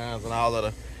refrigerant lines and all of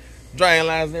the drain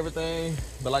lines and everything.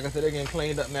 But like I said, they're getting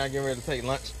cleaned up now, getting ready to take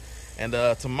lunch. And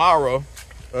tomorrow,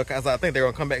 cause I think they're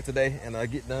gonna come back today and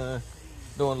get done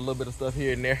doing a little bit of stuff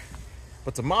here and there.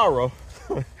 But tomorrow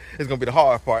is gonna be the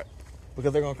hard part,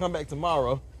 because they're gonna come back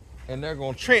tomorrow and they're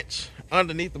gonna trench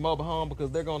underneath the mobile home,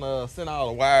 because they're gonna send all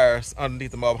the wires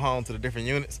underneath the mobile home to the different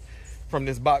units from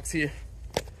this box here,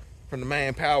 from the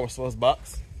main power source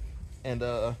box. And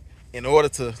in order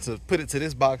to put it to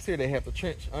this box here, they have to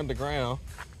trench underground,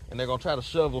 and they're gonna try to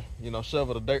shovel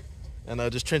the dirt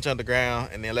and just trench underground,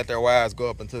 and then let their wires go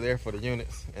up into there for the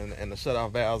units and the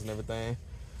shut-off valves and everything.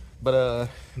 But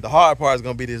the hard part is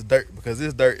gonna be this dirt, because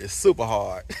this dirt is super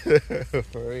hard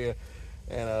for real.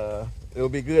 And it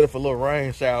would be good if a little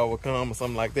rain shower would come or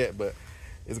something like that, but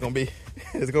it's gonna be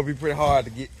pretty hard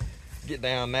to get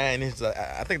down 9 inches.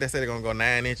 I think they said they're gonna go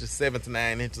 9 inches, 7 to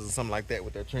 9 inches or something like that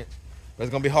with their trench. But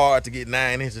it's gonna be hard to get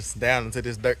 9 inches down into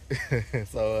this dirt.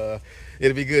 So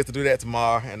it'll be good to do that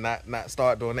tomorrow and not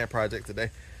start doing that project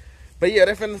today. But yeah,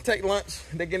 they're finna take lunch.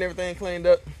 They're getting everything cleaned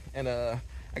up, and I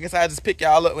guess I'll just pick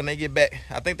y'all up when they get back.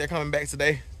 I think they're coming back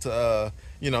today to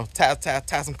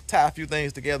tie a few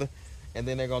things together, and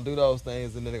then they're gonna do those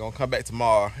things, and then they're gonna come back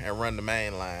tomorrow and run the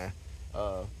main line.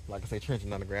 Like I say,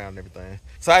 trenching underground and everything.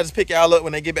 So I just pick y'all up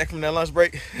when they get back from their lunch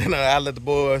break, and I let the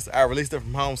boys, I released them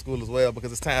from homeschool as well,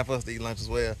 because it's time for us to eat lunch as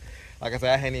well. Like I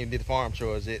said, I hadn't even did the farm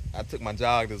chores yet. I took my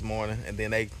jog this morning, and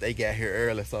then they got here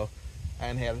early, so I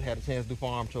hadn't had a chance to do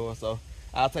farm chores. So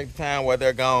I'll take the time while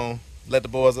they're gone, let the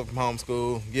boys up from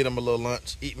homeschool, get them a little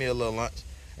lunch, eat me a little lunch,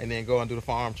 and then go and do the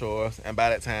farm chores, and by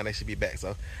that time they should be back.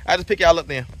 So I just pick y'all up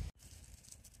then.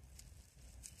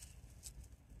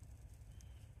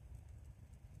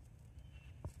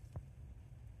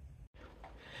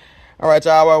 All right,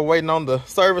 y'all, while we're waiting on the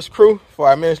service crew for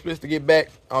our ministries to get back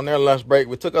on their lunch break,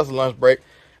 we took us a lunch break.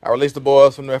 I released the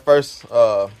boys from their first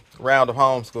round of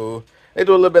homeschool. They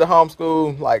do a little bit of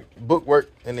homeschool, like book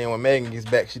work, and then when Megan gets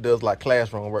back, she does like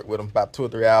classroom work with them, about 2 or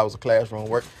 3 hours of classroom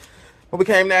work. But we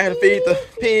came down here to feed the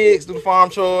pigs, do the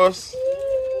farm chores.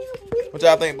 What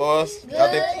y'all think, boys?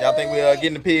 Y'all think we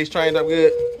getting the pigs trained up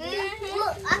good?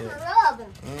 Look, I can rub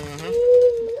them.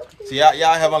 So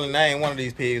y'all have only named one of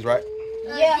these pigs, right?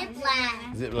 Yeah. Zip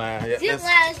line. Zip line. Yeah, Zip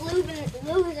line is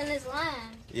losing his line.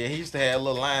 Yeah, he used to have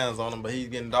little lines on him, but he's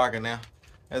getting darker now.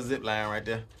 That's Zip line right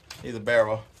there. He's a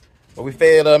barrel. But we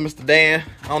fed Mr. Dan.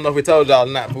 I don't know if we told y'all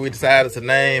or not, but we decided to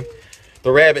name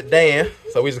the rabbit Dan.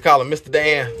 So we just call him Mr.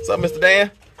 Dan. What's up, Mr. Dan?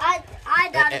 I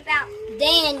thought about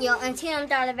Daniel, and Tim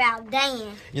thought about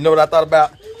Dan. You know what I thought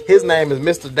about? His name is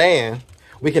Mr. Dan.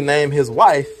 We can name his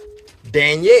wife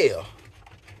Danielle.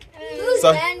 Who's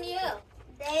So- Daniel?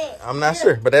 I'm not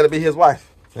sure, but that'll be his wife.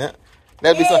 Yeah,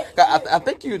 that'd be so. I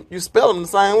think you spell them the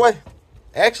same way.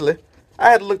 Actually, I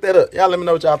had to look that up. Y'all let me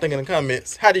know what y'all think in the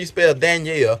comments. How do you spell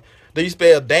Danielle? Do you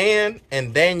spell Dan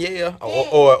and Danielle,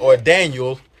 or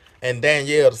Daniel and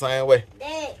Danielle the same way?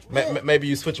 Maybe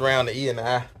you switch around the E and the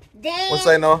I. What you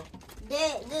say, Noah?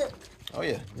 Oh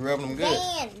yeah, you rubbing them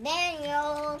good.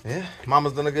 Daniel. Yeah,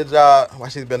 Mama's done a good job while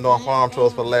she's been doing farm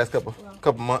chores for the last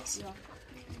couple months.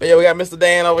 But yeah, we got Mr.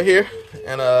 Dan over here,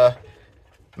 and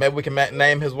maybe we can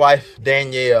name his wife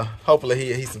Danielle.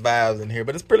 Hopefully he survives in here.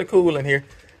 But it's pretty cool in here,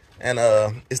 and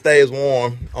it stays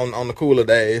warm on the cooler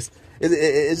days.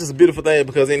 It's just a beautiful thing,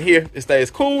 because in here it stays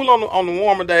cool on the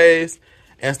warmer days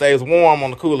and stays warm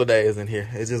on the cooler days in here.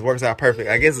 It just works out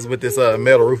perfect. I guess it's with this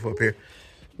metal roof up here.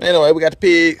 Anyway, we got the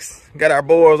pigs, got our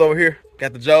boys over here,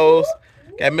 got the Joes,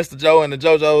 got Mr. Joe and the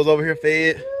JoJo's over here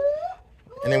fed,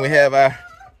 and then we have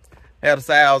the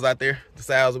sows out there, the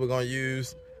sows that we're gonna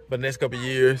use for the next couple of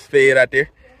years, fed out there.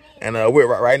 And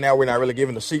right now we're not really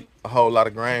giving the sheep a whole lot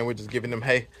of grain. We're just giving them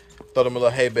hay. Throw them a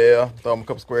little hay bale, throw them a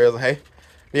couple squares of hay.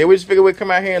 Yeah, we just figured we'd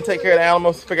come out here and take care of the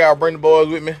animals. Figure I'll bring the boys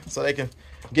with me so they can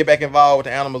get back involved with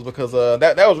the animals, because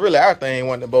that was really our thing,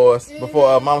 wasn't it, boys?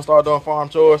 Before Mama started doing farm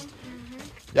chores,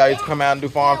 y'all used to come out and do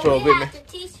farm chores with me. We have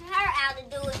to teach her how to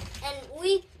do it, and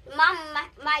Mama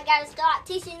might gotta start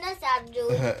teaching us how to do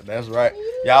it. That's right.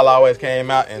 Y'all always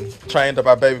came out and trained up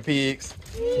our baby pigs.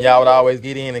 Y'all would always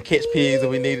get in and catch pigs if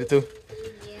we needed to.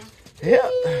 Yeah.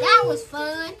 That was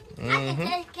fun. I can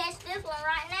just catch this one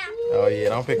right now. Oh yeah,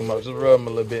 don't pick them up. Just rub them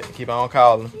a little bit. Keep on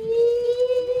calling them.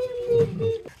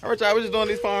 All right, y'all. We're just doing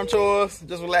these farm chores,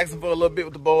 just relaxing for a little bit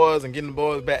with the boys and getting the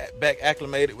boys back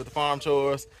acclimated with the farm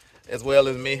chores, as well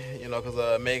as me. You know,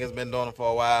 because Megan's been doing them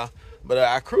for a while. But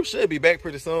our crew should be back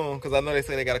pretty soon, because I know they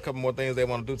say they got a couple more things they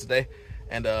want to do today.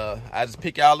 And I just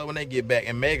pick y'all up when they get back.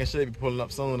 And Megan should be pulling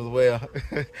up soon as well.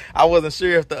 I wasn't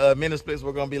sure if the mini splits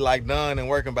were going to be like done and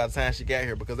working by the time she got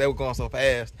here, because they were going so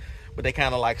fast. But they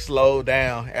kind of like slowed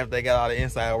down after they got all the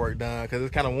inside work done, because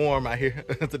it's kind of warm out here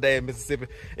today in Mississippi.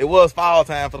 It was fall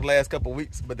time for the last couple of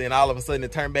weeks, but then all of a sudden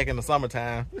it turned back into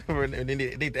summertime. They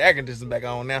need the air conditioning back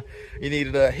on now. You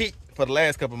needed heat for the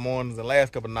last couple of mornings and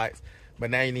last couple of nights, but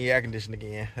now you need air conditioning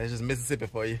again. That's just Mississippi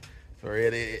for you. For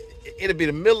it'll be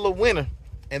the middle of winter,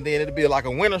 and then it'll be like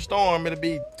a winter storm. It'll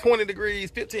be 20 degrees,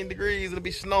 15 degrees. It'll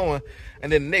be snowing, and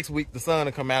then the next week the sun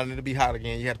will come out and it'll be hot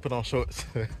again. You have to put on shorts.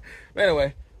 But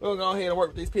anyway, we're gonna go ahead and work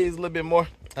with these pigs a little bit more.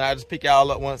 And I'll just pick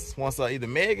y'all up once either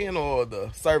Megan or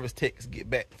the service techs get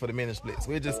back for the mini splits.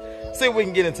 We'll just see what we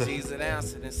can get into. Jesus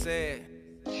answered and said,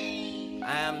 I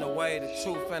am the way, the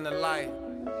truth, and the light.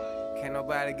 Can't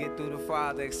nobody get through the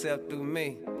Father except through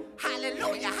me.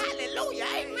 Hallelujah, hallelujah,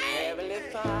 amen. Heavenly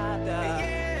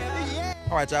Father.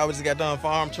 All right, y'all, we just got done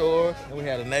farm chores, and we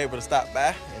had a neighbor to stop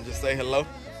by and just say hello.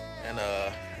 And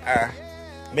our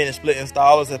mini split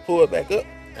installers have pulled back up,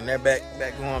 and they're back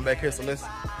going back here. So let's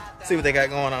see what they got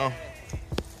going on.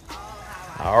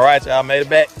 All right, y'all, made it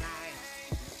back.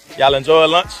 Y'all enjoy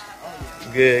lunch?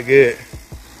 Good, good.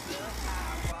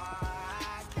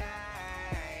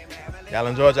 Y'all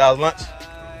enjoyed y'all's lunch?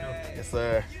 Yes,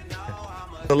 sir.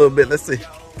 A little bit. Let's see.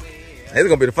 This is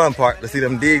gonna be the fun part, to see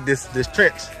them dig this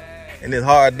trench in this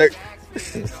hard dirt.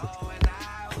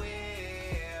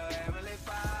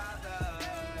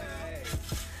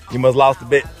 You must lost the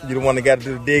bet. You the one that got to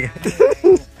do the digging.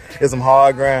 It's some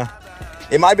hard ground.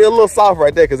 It might be a little soft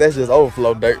right there, because that's just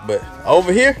overflow dirt. But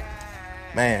over here,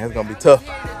 man, it's gonna be tough.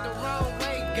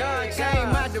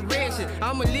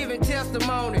 I'm a living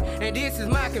testimony, and this is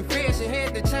my confession.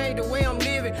 Had to change the way I'm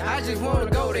living. I just want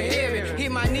to go to heaven.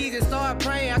 Hit my knees and start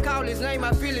praying. I call his name,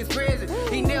 I feel his presence.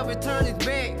 He never turned his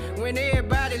back when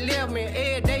everybody left me.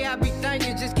 Every day I be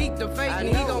thinking, just keep the faith and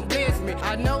he gon' bless me.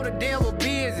 I know the devil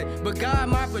busy, but God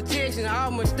my protection.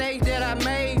 All mistakes that I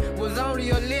made was only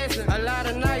a lesson. A lot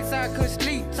of nights I couldn't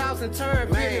sleep, toss and turn,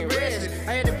 feeling restless.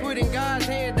 I had to put in God's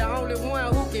hand, the only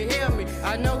one who can help me.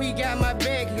 I know he got my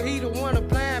back, he the one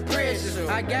applying pressure.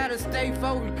 I gotta stay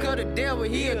focused, cause the devil,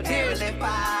 he'll test me.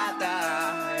 Father,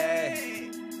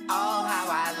 hey. Oh, how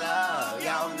I love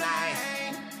your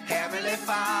name. Heavenly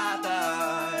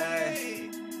Father, hey.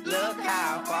 Look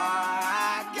how far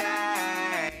I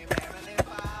came. Heavenly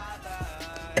Father,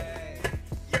 hey.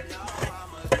 You know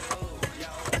I'ma do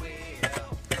your will.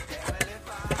 Heavenly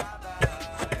Father,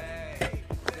 hey.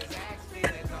 Just ask me to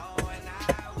go and I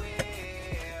will.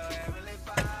 Heavenly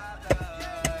Father,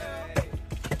 hey.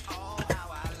 Oh, how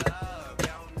I love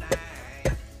your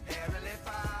name. Heavenly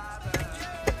Father,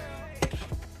 hey.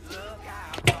 Look how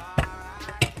far I came.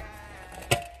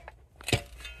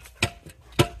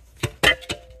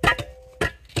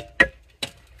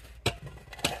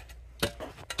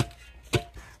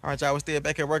 All right, y'all, we're still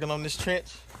back here working on this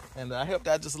trench, and I helped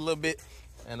out just a little bit,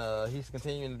 and he's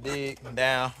continuing to dig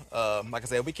down. Like I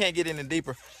said, we can't get any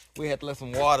deeper. We had to let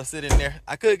some water sit in there.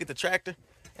 I could get the tractor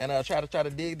and try to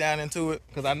dig down into it,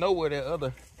 because I know where that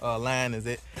other line is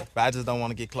at, but I just don't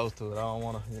want to get close to it. I don't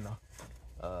want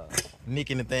to,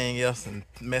 nick anything else and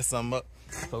mess something up.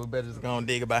 So we better just go and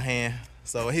dig it by hand.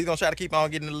 So he's gonna try to keep on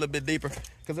getting a little bit deeper,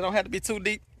 because it don't have to be too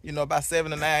deep, about 7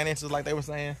 to 9 inches like they were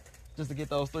saying, just to get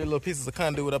those 3 little pieces of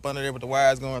conduit up under there with the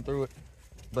wires going through it.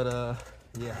 But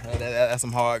yeah, that's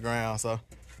some hard ground. So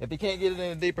if he can't get it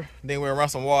any deeper, then we'll run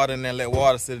some water in there, let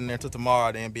water sit in there till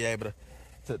tomorrow, then be able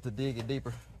to dig it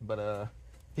deeper. But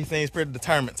he seems pretty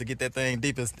determined to get that thing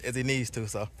deep as he needs to.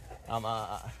 So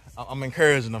I'm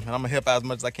encouraging him, and I'm gonna help out as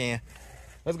much as I can.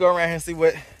 Let's go around here and see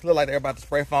what look like they're about to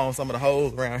spray foam some of the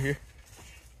holes around here.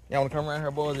 Y'all wanna come around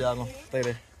here, boys? Y'all gonna stay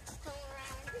there?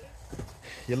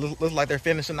 Yeah, looks like they're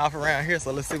finishing off around here,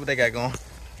 so let's see what they got going.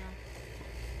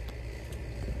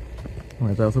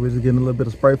 Alright, y'all, so we're just getting a little bit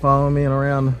of spray foam in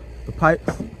around the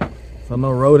pipes, so no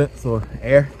rodents or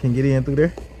air can get in through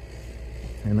there.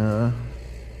 And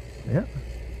yeah.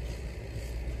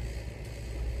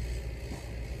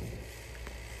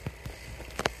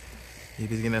 You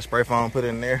just getting that spray foam put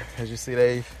in there. As you see,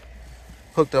 they've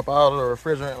hooked up all of the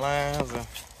refrigerant lines, and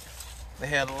they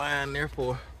had a line there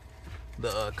for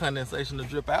the condensation to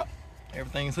drip out.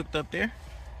 Everything's hooked up there.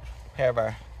 Have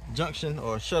our junction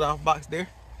or shut off box there.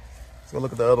 Let's go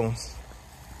look at the other ones.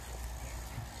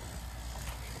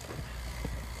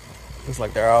 Looks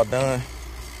like they're all done.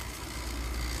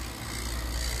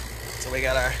 So we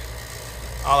got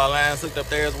all our lines hooked up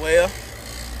there as well.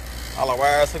 All our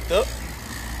wires hooked up.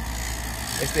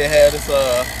 They still have this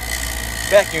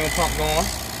vacuum pump going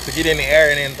to get any air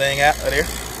and anything out of there,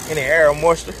 any air or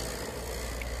moisture.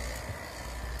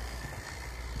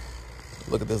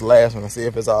 Look at this last one and see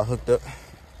if it's all hooked up.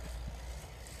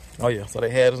 Oh yeah, so they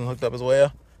had this one hooked up as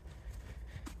well.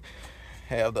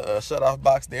 Have the shut-off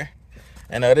box there.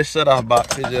 And this shut-off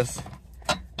box is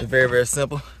very, very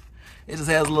simple. It just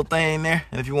has a little thing there,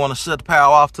 and if you want to shut the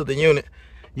power off to the unit,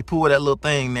 you pull that little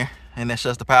thing there, and that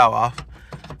shuts the power off.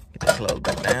 Get that closed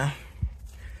back down.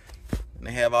 And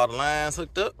they have all the lines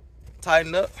hooked up,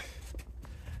 tightened up.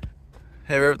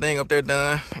 Have everything up there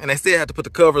done, and they still have to put the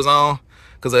covers on,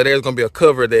 because there's gonna be a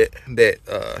cover that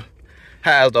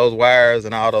hides those wires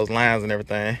and all those lines and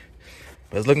everything.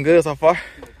 But it's looking good so far.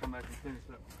 Come back and finish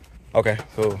up. Okay,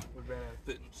 cool. With bad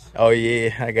fittings. Oh yeah,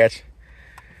 I got you.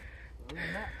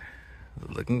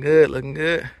 Looking good, looking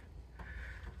good.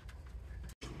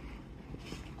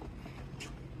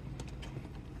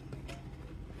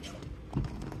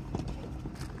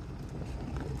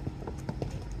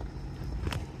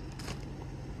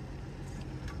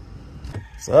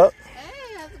 What's up?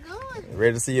 Hey, how's it going?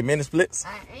 Ready to see your mini splits?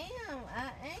 I am.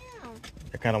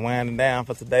 They're kind of winding down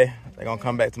for today. They're gonna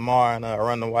come back tomorrow and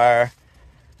run the wire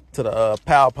to the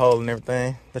power pole and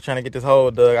everything. They're trying to get this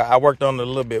hole dug. I worked on it a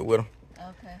little bit with them.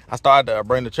 Okay. I started to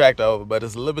bring the tractor over, but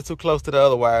it's a little bit too close to the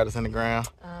other wire that's in the ground.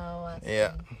 Oh, I see.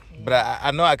 Yeah. But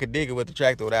I know I could dig it with the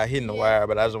tractor without hitting the wire,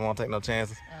 but I just won't take no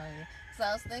chances. Oh, yeah. So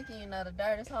I was thinking, the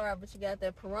dirt is hard, but you got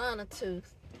that piranha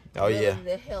tooth. Oh, really, yeah.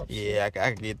 That helps you. Yeah, I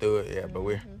can get through it. Yeah,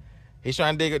 but he's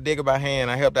trying to dig it by hand.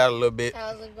 I helped out a little bit.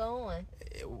 How's it going?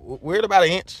 We're at about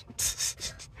an inch.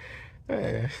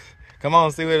 Yeah. Come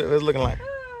on, see what it's looking like.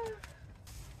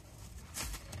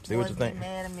 See what you think.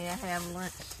 Mad at me. I have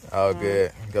lunch. Oh,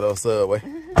 good. Good old Subway. See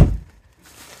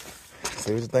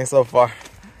what you think so far.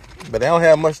 But they don't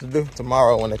have much to do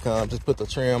tomorrow when they come. Just put the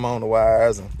trim on the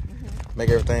wires and make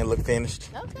everything look finished.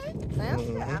 Okay. Sounds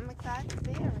good. I'm excited to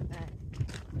see everything.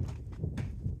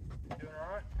 You doing all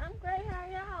right? I'm great. How are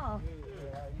y'all?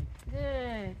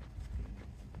 Good.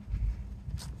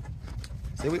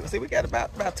 See, we got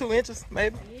about 2 inches,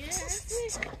 maybe.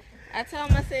 Yes. I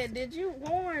told him, I said, did you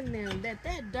warn them that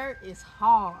dirt is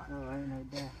hard? Oh, ain't no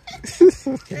doubt.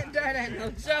 That dirt ain't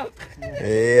no joke.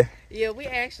 Yeah. Yeah, we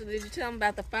actually, did you tell them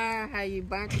about the fire, how you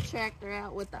burnt the tractor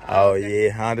out with the Oh,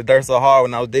 yeah. The dirt's so hard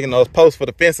when I was digging those posts for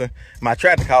the fencing. My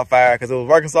tractor caught fire because it was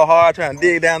working so hard trying to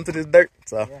dig down into this dirt.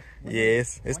 So,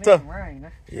 it's tough.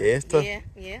 Yeah, it's tough.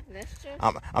 Yeah, that's true.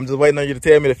 I'm just waiting on you to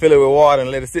tell me to fill it with water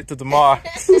and let it sit till tomorrow.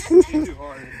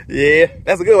 Yeah,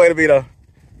 that's a good way to be, though.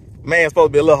 Man's supposed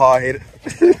to be a little hard-headed.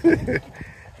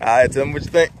 All right, tell me what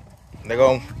you think. They're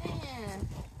going. Man,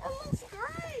 that looks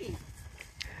great.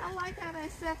 I like how they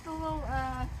set the little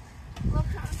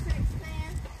contact stand.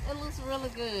 It looks really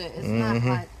good. It's not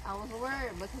like, I was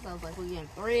worried because I was like, we're getting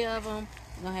 3 of them.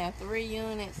 We're going to have 3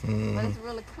 units. But it's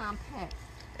really compact.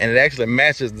 And it actually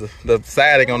matches the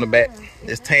siding on the back.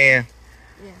 It's tan.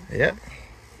 Yeah. Yep.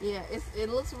 Yeah, it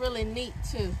looks really neat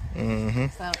too.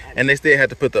 So, and they still have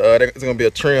to put there's gonna be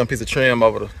a piece of trim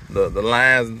over the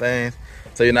lines and things,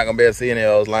 so you're not gonna be able to see any of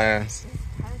those lines.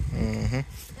 It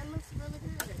looks really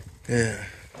good.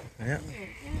 Yeah.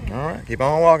 All right, keep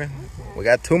on walking. We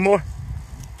got 2 more.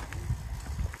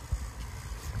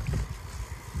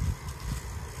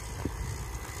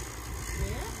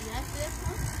 Yeah, that's this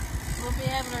one. We'll be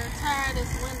able to retire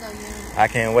this window unit. I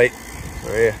can't wait.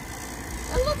 For real.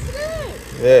 It looks good.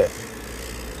 Yeah.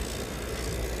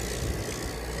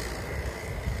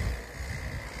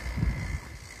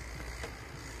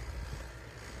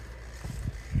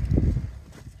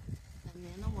 And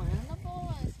then the one in the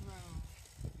boys' room.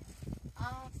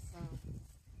 Awesome.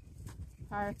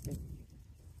 Perfect.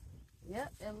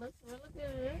 Yep, it looks really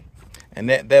good. And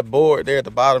that board there at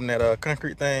the bottom, that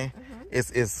concrete thing,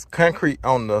 it's concrete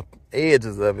on the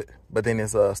edges of it, but then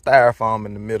it's styrofoam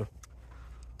in the middle.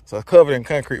 So it's covered in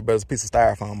concrete, but it's a piece of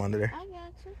styrofoam under there. I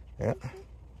got you. Yeah.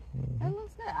 That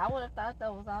looks good. I would have thought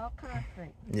that was all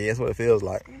concrete. Yeah, that's what it feels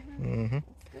like. It's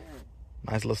good.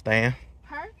 Nice little stand.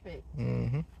 Perfect.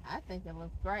 I think it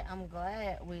looks great. I'm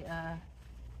glad we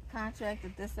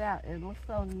contracted this out. It looks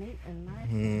so neat and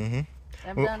nice.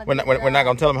 We're not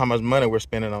gonna tell them how much money we're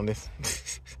spending on this.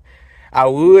 I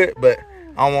would, but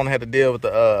I don't want to have to deal with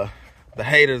the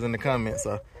haters in the comments,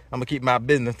 so I'm gonna keep my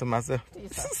business to myself.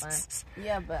 So fun.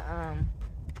 Yeah, but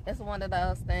it's one of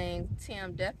those things.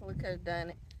 Tim definitely could have done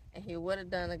it, and he would have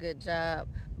done a good job.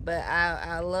 But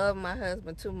I love my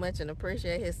husband too much and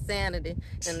appreciate his sanity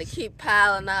and to keep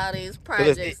piling all these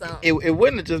projects on. It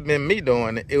wouldn't have just been me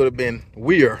doing it. It would have been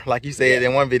we're, like you said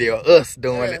in one video, us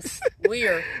doing it.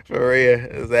 We're. For real,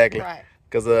 exactly. Right.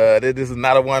 Because this is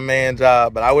not a one-man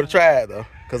job, but I would have tried though.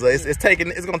 Because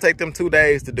it's gonna take them 2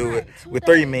 days to do it with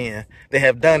 3 men. They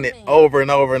have done it over and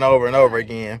over and over and over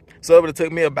again. So it would have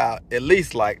took me about at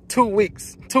least like 2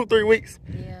 weeks, 2-3 weeks.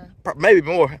 Yeah. Maybe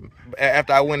more.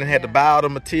 After I went and had to buy all the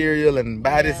material and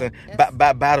buy this and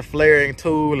buy the flaring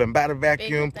tool and buy the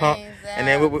vacuum pump, and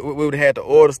then we would have had to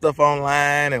order stuff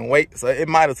online and wait. So it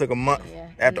might have took a month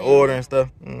after ordering stuff.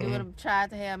 You would have tried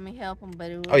to have me help him,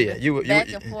 but it oh yeah, you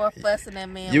back and forth fussing at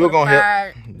me. And you were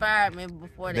gonna fired me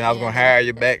before. Then I was gonna hire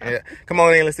you back. Come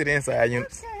on in, let's see the inside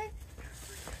units. Okay.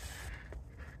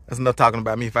 That's enough talking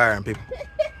about me firing people.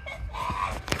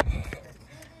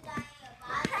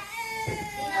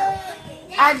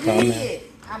 I did.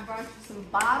 I brought you some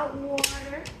bottled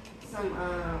water, some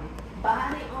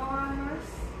body armors,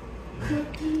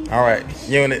 cookies. All right,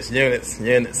 units. These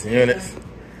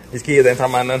kids ain't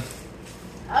talking about nothing.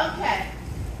 Okay.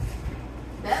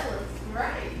 That looks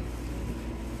great.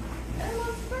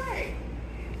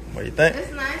 What do you think?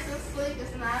 It's nice and sleek.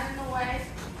 It's not in the way.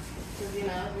 Because, you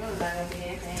know, it's really not going to be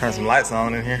anything. Turn some lights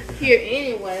on in here. Here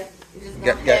anyway. Just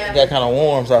got kind of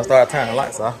warm, so I started turning the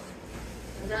lights off.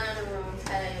 Dining room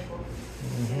table,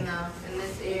 you know, in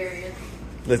this area.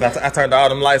 Listen, I turned all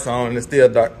them lights on and it's still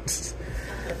dark.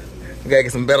 We gotta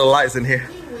get some better lights in here.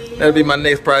 That'll be my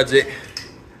next project,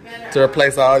 to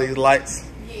replace all these lights.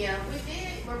 Yeah, we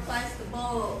did replace the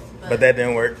bulbs, but that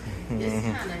didn't work.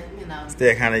 It's kind of, you know,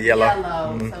 still kind of yellow.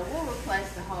 So we'll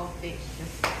replace the whole fixture.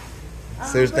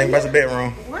 See what you think about the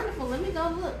bedroom. Wonderful. Let me go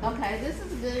look. Okay, this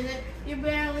is good. You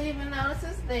barely even notice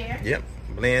it's there. Yep,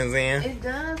 blends in. It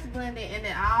does blend in,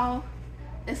 and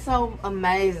it's so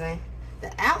amazing.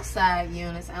 The outside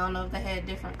units, I don't know if they had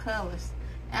different colors.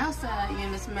 Outside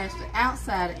units match the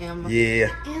outside of Emma. Yeah.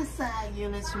 The inside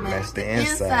units match the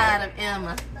inside of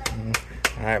Emma.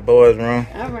 All right, boys' room.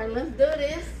 All right, let's do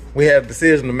this. We have a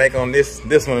decision to make on this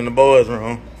one in the boys'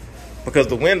 room, because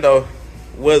the window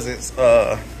wasn't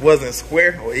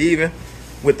square or even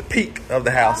with the peak of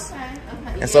the house.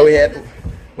 Okay. And so we had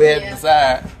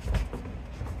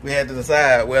to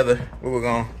decide whether we were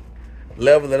gonna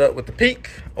level it up with the peak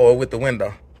or with the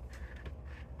window.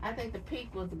 I think the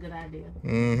peak was a good idea.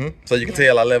 So you can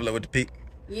tell I leveled it with the peak.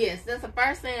 Yes, that's the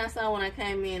first thing I saw when I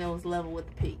came in. It was level with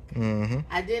the peak.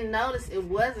 I didn't notice it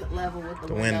wasn't level with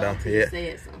the window. You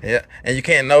said so. Yeah, and you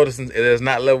can't notice it is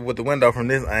not level with the window from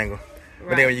this angle. Right.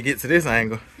 But then when you get to this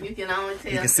angle, you can only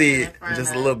tell. You can see it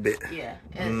just a little bit. Yeah,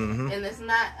 and it's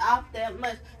not off that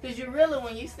much, because you really,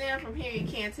 when you stand from here, you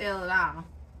can't tell at all.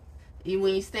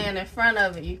 When you stand in front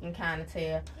of it, you can kind of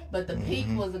tell. But the peak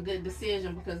was a good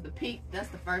decision, because the peak, that's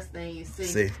the first thing you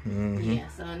see. Yeah,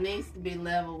 so it needs to be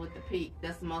level with the peak.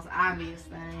 That's the most obvious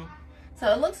thing.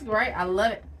 So it looks great. I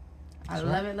love it. I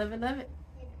love it.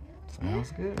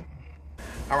 Sounds good.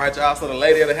 All right, y'all. So the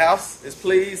lady of the house is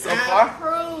pleased so far. I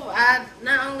approve. I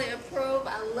not only approve,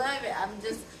 I love it. I'm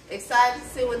just excited to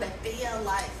see what they feel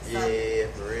like. So. Yeah,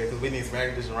 for real. Because we need some air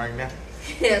conditioning right now.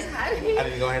 Yes, I need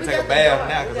to go ahead and take a bath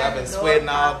now, because I've been sweating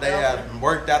all day. I've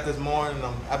worked out this morning.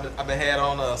 I've been had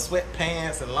on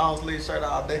sweatpants and long sleeve shirt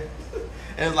all day.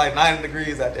 And it's like 90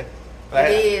 degrees out there.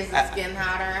 But It's getting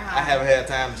hotter and hotter. I haven't had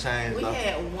time to change. We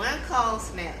had one cold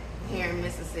snap here in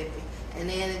Mississippi, and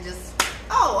then it just,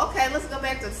 okay, let's go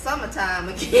back to summertime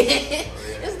again.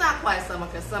 It's not quite summer,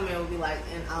 because summer it would be like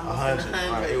in almost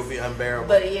 100. It would be unbearable.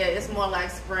 But yeah, it's more like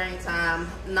springtime,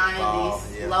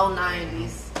 90s, low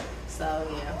 90s. So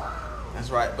yeah. That's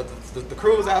right. But the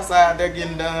crews outside, they're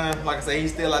getting done. Like I say,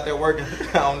 he's still out there working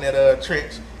on that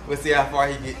trench. We'll see how far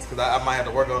he gets, because I might have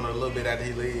to work on it a little bit after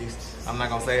he leaves. I'm not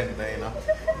gonna say anything though.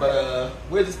 But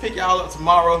we'll just pick y'all up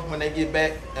tomorrow when they get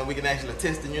back, and we can actually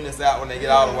test the units out when they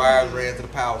get all the wires ran to the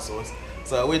power source.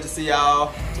 So we'll just see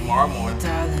y'all tomorrow morning.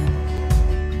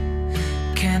 Darling,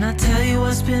 can I tell you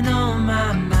what's been on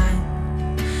my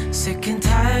mind? Sick and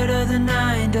tired of the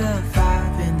 9 to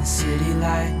 5 in the city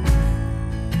light.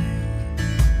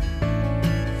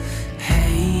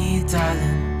 Hey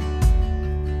darling,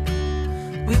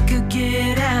 could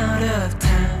get out of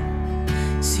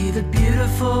town, see the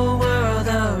beautiful world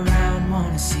around,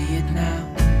 wanna see it now.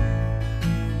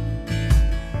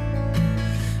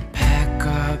 Pack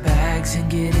our bags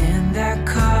and get in that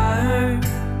car,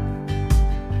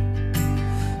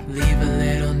 leave a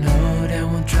little note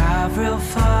and we'll drive real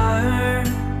far.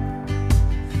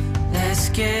 Let's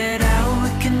get out, we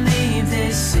can leave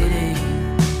this city.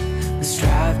 Let's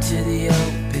drive to the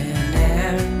open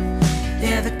air.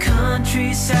 Yeah, the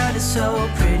countryside is so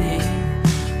pretty,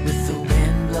 with the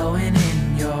wind blowing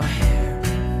in your hair.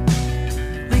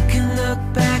 We can look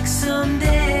back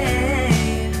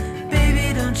someday.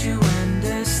 Baby, don't you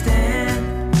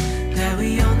understand that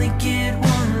we only get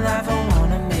one life? I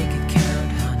wanna make it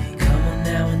count, honey. Come on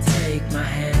now and take my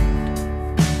hand.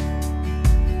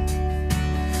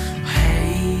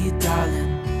 Hey,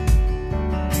 darling,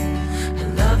 I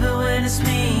love it when it's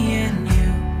me and you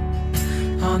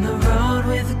on the road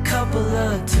with a couple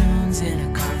of tunes in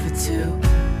a car for two.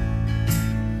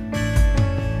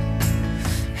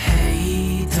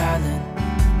 Hey, darling,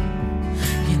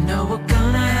 you know we're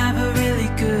gonna have a really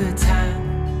good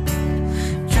time,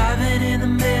 driving in the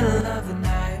middle of the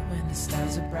night when the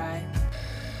stars are bright.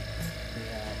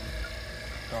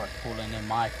 Start pulling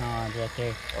them icons right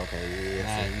there. Okay, yeah.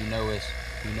 Now you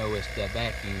know it's the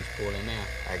vacuum's pulling out.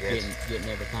 I guess. Getting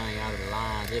everything out of the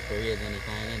lines, if there is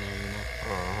anything in there, you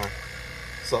know.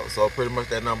 So pretty much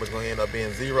that number's gonna end up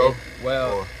being 0.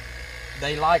 Well,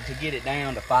 they like to get it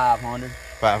down to 500.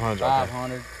 500.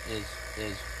 500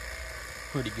 is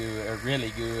pretty good, or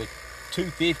really good.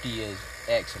 250 is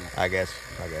excellent. I guess.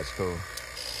 Cool.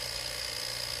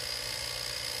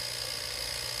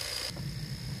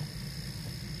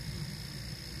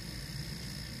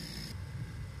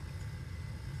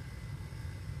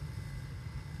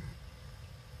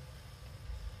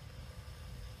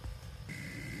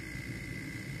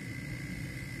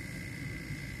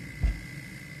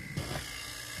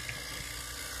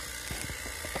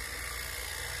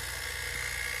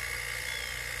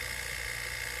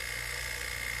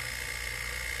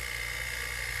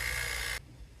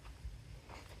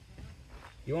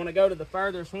 You want to go to the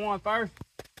furthest one first?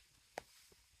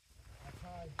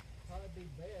 Probably be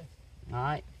best. All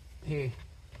right, here.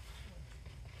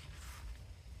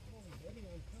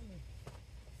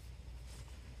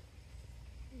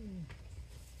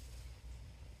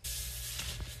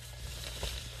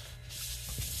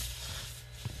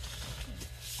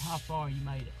 How far you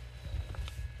made it?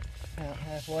 About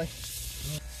halfway.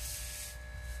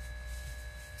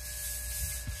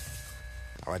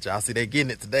 All right, y'all see they getting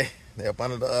it today. They up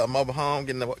under the mobile home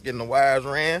getting the wires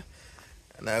ran,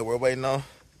 and now we're waiting on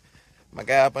my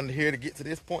guy up under here to get to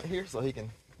this point here so he can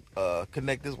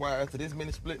connect this wire to this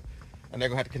mini split, and they're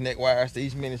gonna have to connect wires to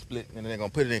each mini split, and then they're gonna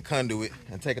put it in conduit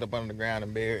and take it up under the ground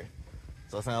and bury it.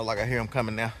 So it sounds like I hear him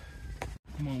coming now.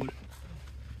 Come on with it.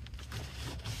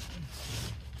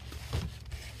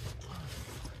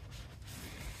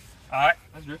 All right,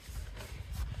 that's good.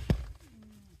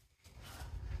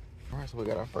 All right, so we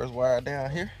got our first wire down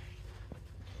here.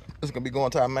 This is gonna be going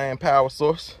to our main power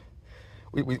source.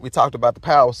 We talked about the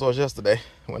power source yesterday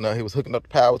when he was hooking up the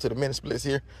power to the mini splits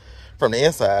here from the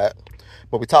inside.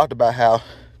 But we talked about how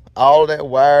all of that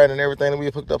wiring and everything that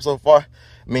we've hooked up so far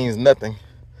means nothing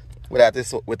without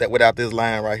this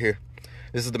line right here.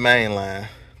 This is the main line,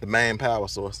 the main power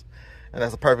source. And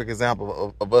that's a perfect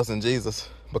example of us and Jesus,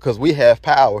 because we have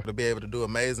power to be able to do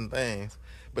amazing things.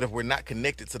 But if we're not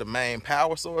connected to the main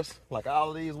power source, like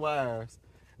all of these wires,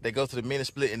 they go to the mini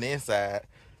split in the inside,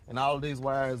 and all of these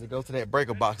wires that go to that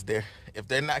breaker box there, if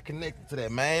they're not connected to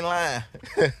that main line,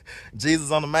 Jesus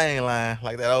on the main line,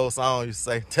 like that old song used to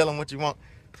say, tell him what you want.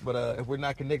 But if we're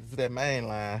not connected to that main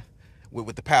line,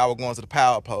 with the power going to the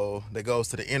power pole that goes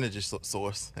to the energy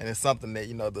source, and it's something that,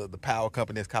 you know, the power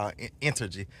company is called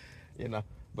Entergy, you know.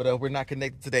 But if we're not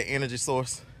connected to that energy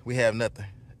source, we have nothing,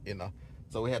 you know.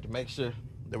 So we have to make sure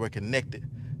that we're connected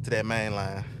to that main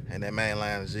line, and that main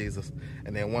line is Jesus.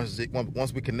 And then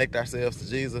once we connect ourselves to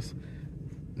Jesus,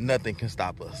 nothing can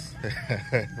stop us.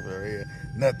 For real,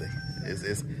 nothing.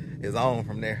 It's on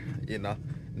from there, you know.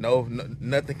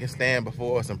 Nothing can stand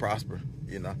before us and prosper,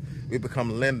 you know. We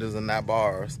become lenders and not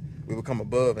borrowers. We become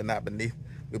above and not beneath.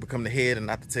 We become the head and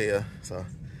not the tail. So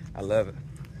I love it.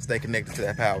 Stay connected to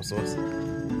that power source, the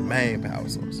main power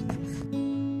source.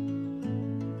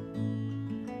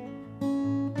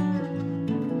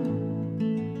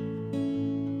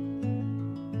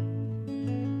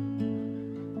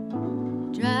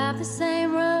 Drive the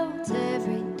same roads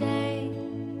every day.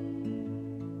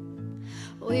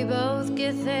 We both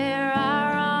get there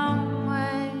our own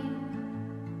way.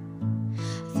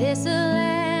 Thistle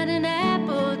and an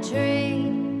apple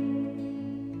tree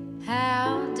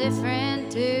how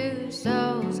different two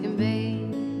souls can be.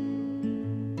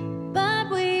 But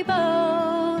we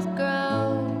both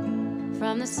grow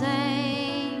from the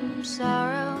same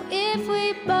sorrow. If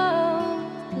we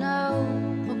both know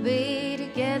we'll be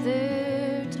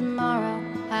together tomorrow,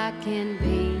 I can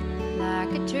be like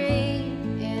a tree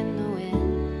in the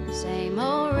wind. Same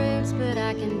old roots, but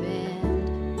I can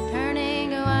bend, turning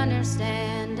to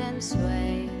understand and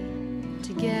sway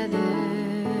together.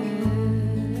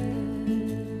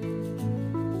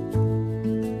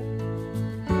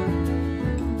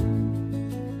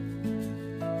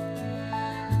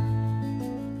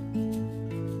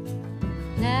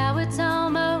 Now it's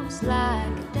almost like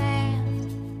a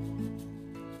dance,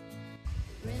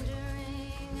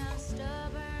 rendering our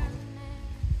stubbornness.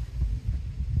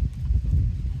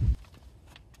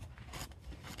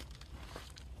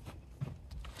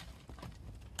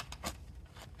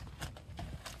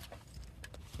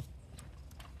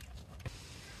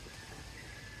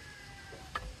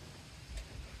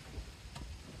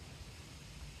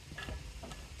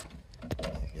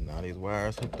 Getting all these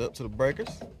wires hooked up to the breakers.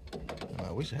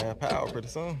 We should have power pretty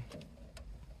soon.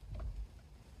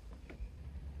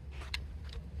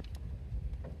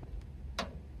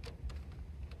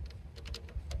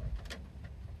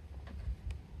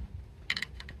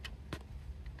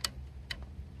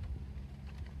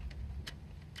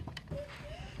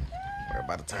 We're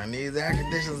about to turn these air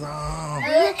conditioners on.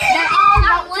 They're all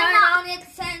not turn on at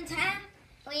the same time.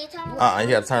 When you turn on. You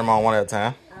gotta turn them on one at a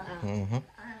time.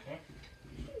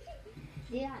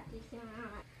 Yeah.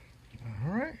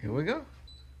 All right, here we go.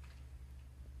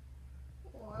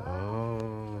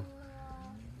 Oh.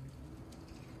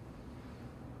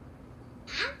 I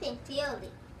can feel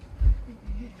it.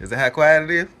 Is that how quiet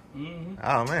it is? Mm-hmm.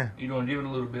 Oh man. You're gonna give it a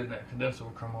little bit, and that condenser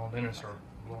will come on, then it start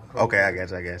blowing. Okay, I got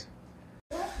you.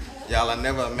 Y'all, I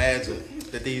never imagined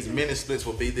that these mini splits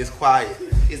will be this quiet.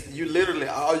 You literally,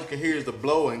 all you can hear is the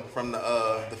blowing from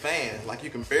the fan. Like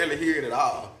you can barely hear it at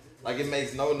all. Like it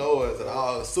makes no noise at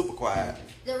all. It's super quiet.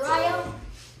 The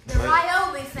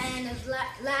Ryobi fan is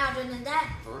louder than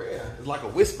that. For real. It's like a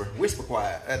whisper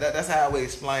quiet. That's how I would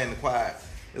explain the quiet.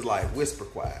 It's like whisper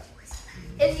quiet.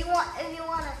 If you want an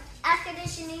air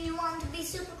conditioning, you want it to be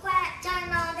super quiet, turn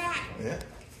on that. Yeah.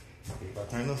 If I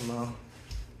turn this on.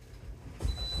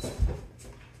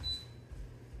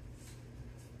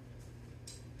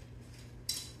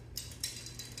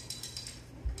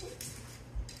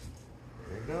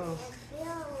 There it goes.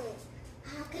 I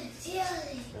can feel it.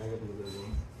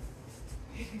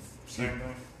 Same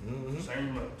thing. Mm-hmm.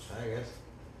 Same much. I guess.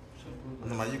 I'm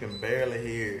talking about you can barely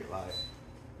hear it, like.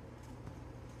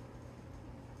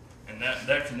 And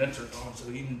that condenser's on, so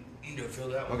you can go fill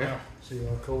that one Okay. out. See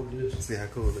how cold it is. See how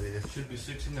cool it is. Should be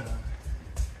 69.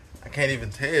 I can't even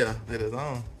tell that it's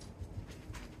on.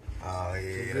 Oh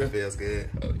yeah, that feels good.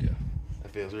 Oh yeah.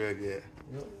 That feels real good.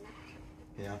 Yep.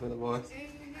 Can y'all feel it, boys?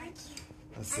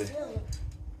 Let's see.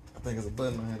 I think it's a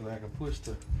button on here that I can push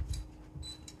to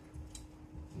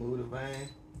move the vane.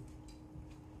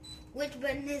 Which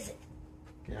button is it?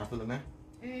 Can y'all feel it now?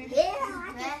 Yeah,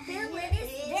 I can feel it.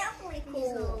 It's definitely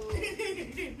cool.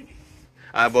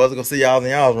 All right, boys, we're gonna see y'all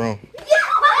in y'all's room.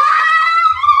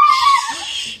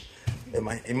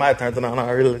 It might turn it on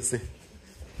already. Let's see.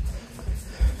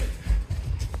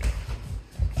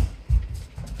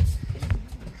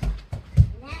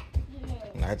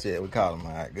 Not yet. We caught him.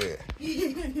 All right, good.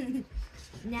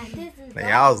 Now this is. Now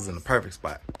y'all's is in the perfect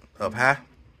spot. Up high.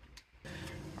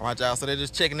 All right, y'all. So they're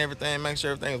just checking everything, making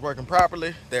sure everything is working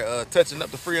properly. They're touching up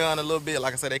the Freon a little bit.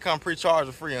 Like I said, they come pre-charged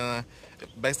with Freon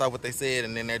based off what they said,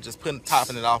 and then they're just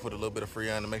topping it off with a little bit of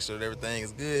Freon to make sure that everything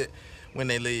is good when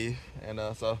they leave. And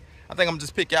so I think I'm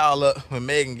just pick y'all up when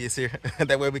Megan gets here.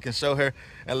 That way we can show her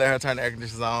and let her turn the air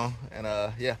conditioners on.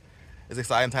 And yeah, it's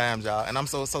exciting times, y'all. And I'm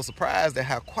so surprised at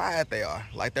how quiet they are.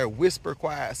 Like they're whisper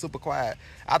quiet, super quiet.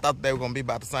 I thought they were gonna be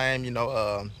about the same, you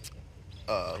know,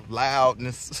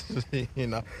 loudness, you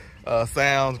know,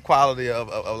 sound quality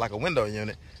of like a window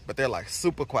unit. But they're like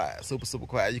super quiet, super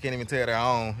quiet. You can't even tell they're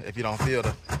on if you don't feel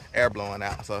the air blowing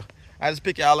out. So I just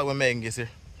pick y'all up when Megan gets here.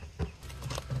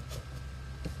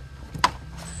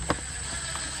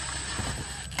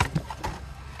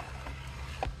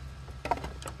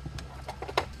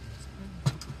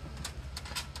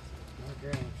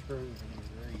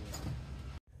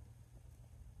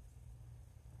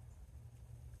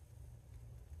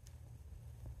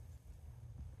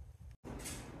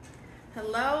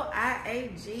 Hello,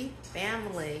 I.A.G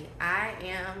family. I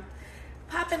am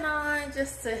popping on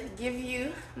just to give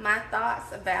you my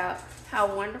thoughts about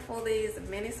how wonderful these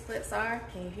mini splits are.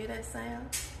 Can you hear that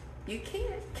sound? You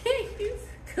can't you?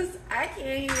 Because I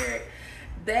can't hear it.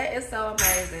 that is so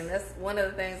amazing. That's one of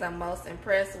the things I'm most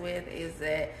impressed with, is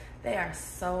that they are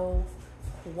so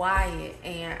quiet.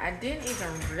 And I didn't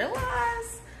even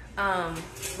realize,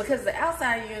 because the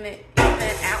outside unit,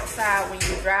 even outside when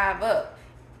you drive up,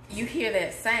 you hear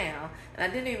that sound. And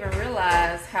I didn't even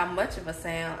realize how much of a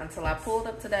sound until I pulled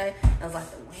up today. I was like,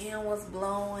 the wind was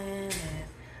blowing, and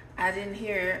I didn't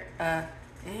hear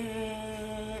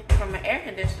from an air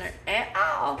conditioner at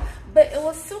all. But it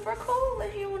was super cool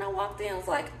in here when I walked in. It was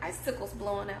like icicles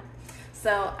blowing out.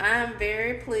 So I'm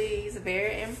very pleased,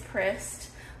 very impressed.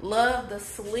 Love the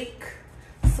sleek,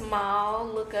 small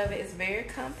look of it. It's very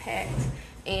compact.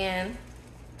 And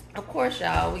of course,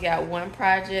 y'all, we got one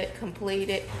project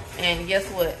completed, and guess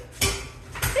what?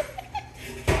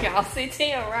 Y'all see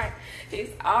Tim, right? He's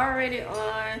already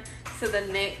on to the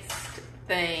next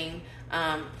thing.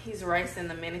 He's racing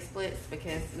the mini splits,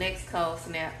 because next cold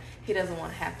snap, he doesn't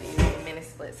want to have to use the mini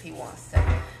splits. He wants to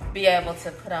be able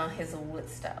to put on his wood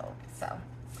stove. So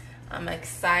I'm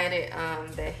excited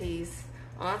that he's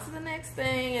on to the next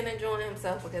thing and enjoying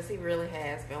himself, because he really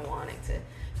has been wanting to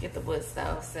get the wood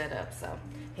stove set up. So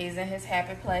he's in his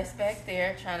happy place back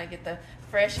there trying to get the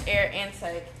fresh air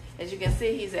intake. As you can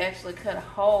see, he's actually cut a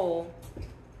hole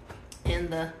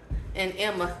in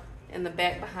Emma in the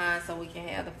back behind, so we can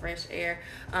have the fresh air.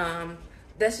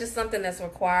 That's just something that's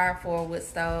required for a wood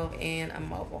stove in a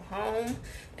mobile home.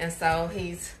 And so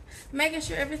he's making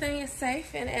sure everything is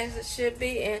safe and as it should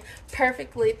be and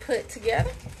perfectly put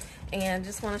together. And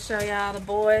just want to show y'all the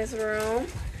boys' room.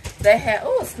 They have,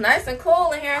 oh, it's nice and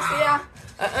cool in here. I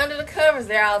see y'all under the covers.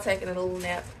 They're all taking a little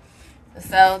nap.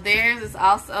 So theirs is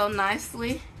also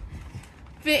nicely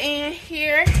fit in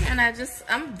here, and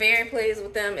I'm very pleased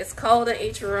with them. It's cold in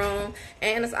each room,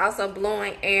 and it's also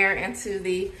blowing air into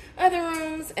the other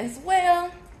rooms as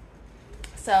well.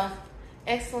 So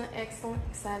excellent, excellent.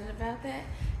 Excited about that.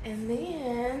 And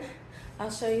then I'll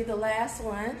show you the last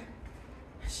one.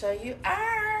 I'll show you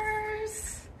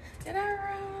ours in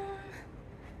our room.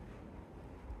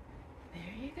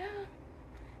 There you go.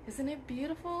 Isn't it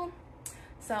beautiful?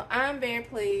 So I'm very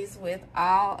pleased with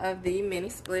all of the mini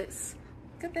splits.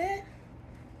 Look at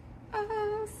that.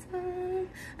 Awesome.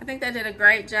 I think they did a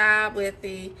great job with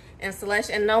the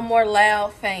installation, and no more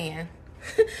loud fan.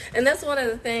 And that's one of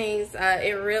the things,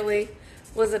 it really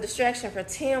was a distraction for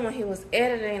Tim when he was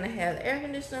editing, to have the air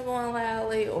conditioner going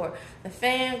loudly or the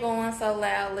fan going so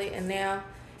loudly, and now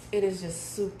it is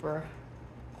just super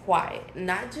quiet.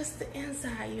 Not just the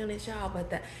inside unit, y'all, but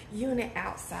the unit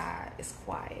outside is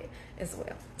quiet as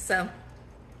well. So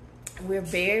we're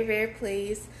very, very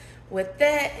pleased with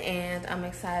that, and I'm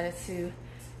excited to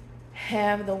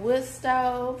have the wood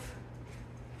stove,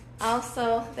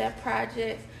 also that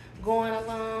project going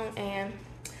along, and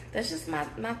that's just my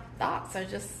thoughts are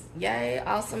just yay,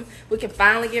 awesome. We can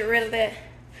finally get rid of that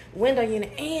window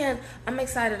unit, and I'm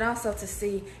excited also to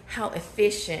see how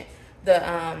efficient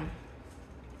the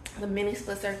mini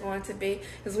splits are going to be,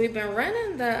 because we've been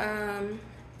running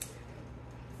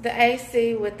the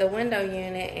AC with the window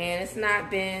unit, and it's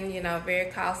not been, you know, very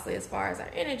costly as far as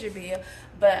our energy bill,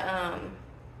 but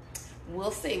we'll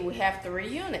see. We have 3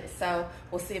 units, so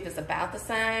we'll see if it's about the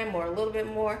same or a little bit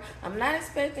more. I'm not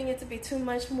expecting it to be too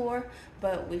much more,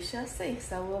 but we shall see.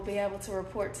 So we'll be able to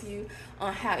report to you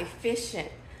on how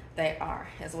efficient they are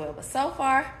as well. But so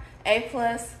far, A+.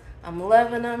 I'm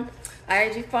loving them.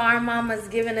 I.A.G Farm Mama's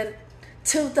giving it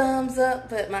 2 thumbs up,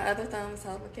 but my other thumb is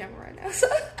holding the camera right now. So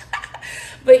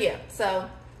but yeah, so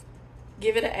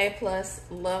give it an A+.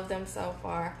 Love them so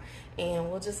far, and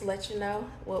we'll just let you know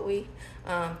what we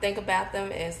think about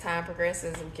them as time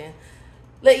progresses. We can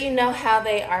let you know how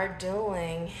they are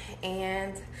doing.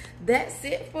 And that's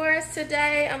it for us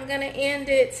today. I'm gonna end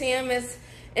it. Tim is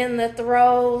in the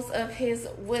throes of his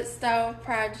wood stove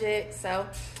project, so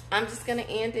I'm just gonna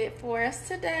end it for us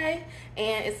today.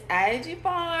 And it's I.A.G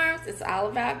Farms. It's all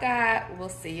about God. We'll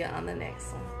see you on the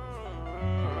next one.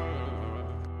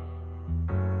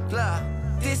 Look,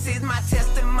 this is my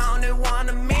testimony, 1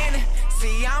 a minute.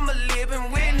 See, I'm a living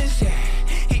witness.